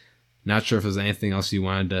 Not sure if there's anything else you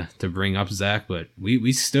wanted to bring up, Zach, but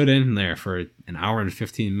we stood in there for an hour and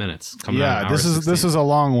 15 minutes. This is a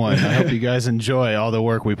long one. I hope you guys enjoy all the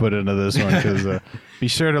work we put into this one, because be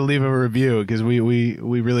sure to leave a review, because we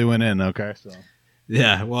really went in. Okay, so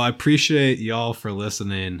yeah, well, I appreciate y'all for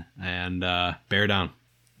listening, and bear down.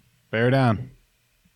 Bear down.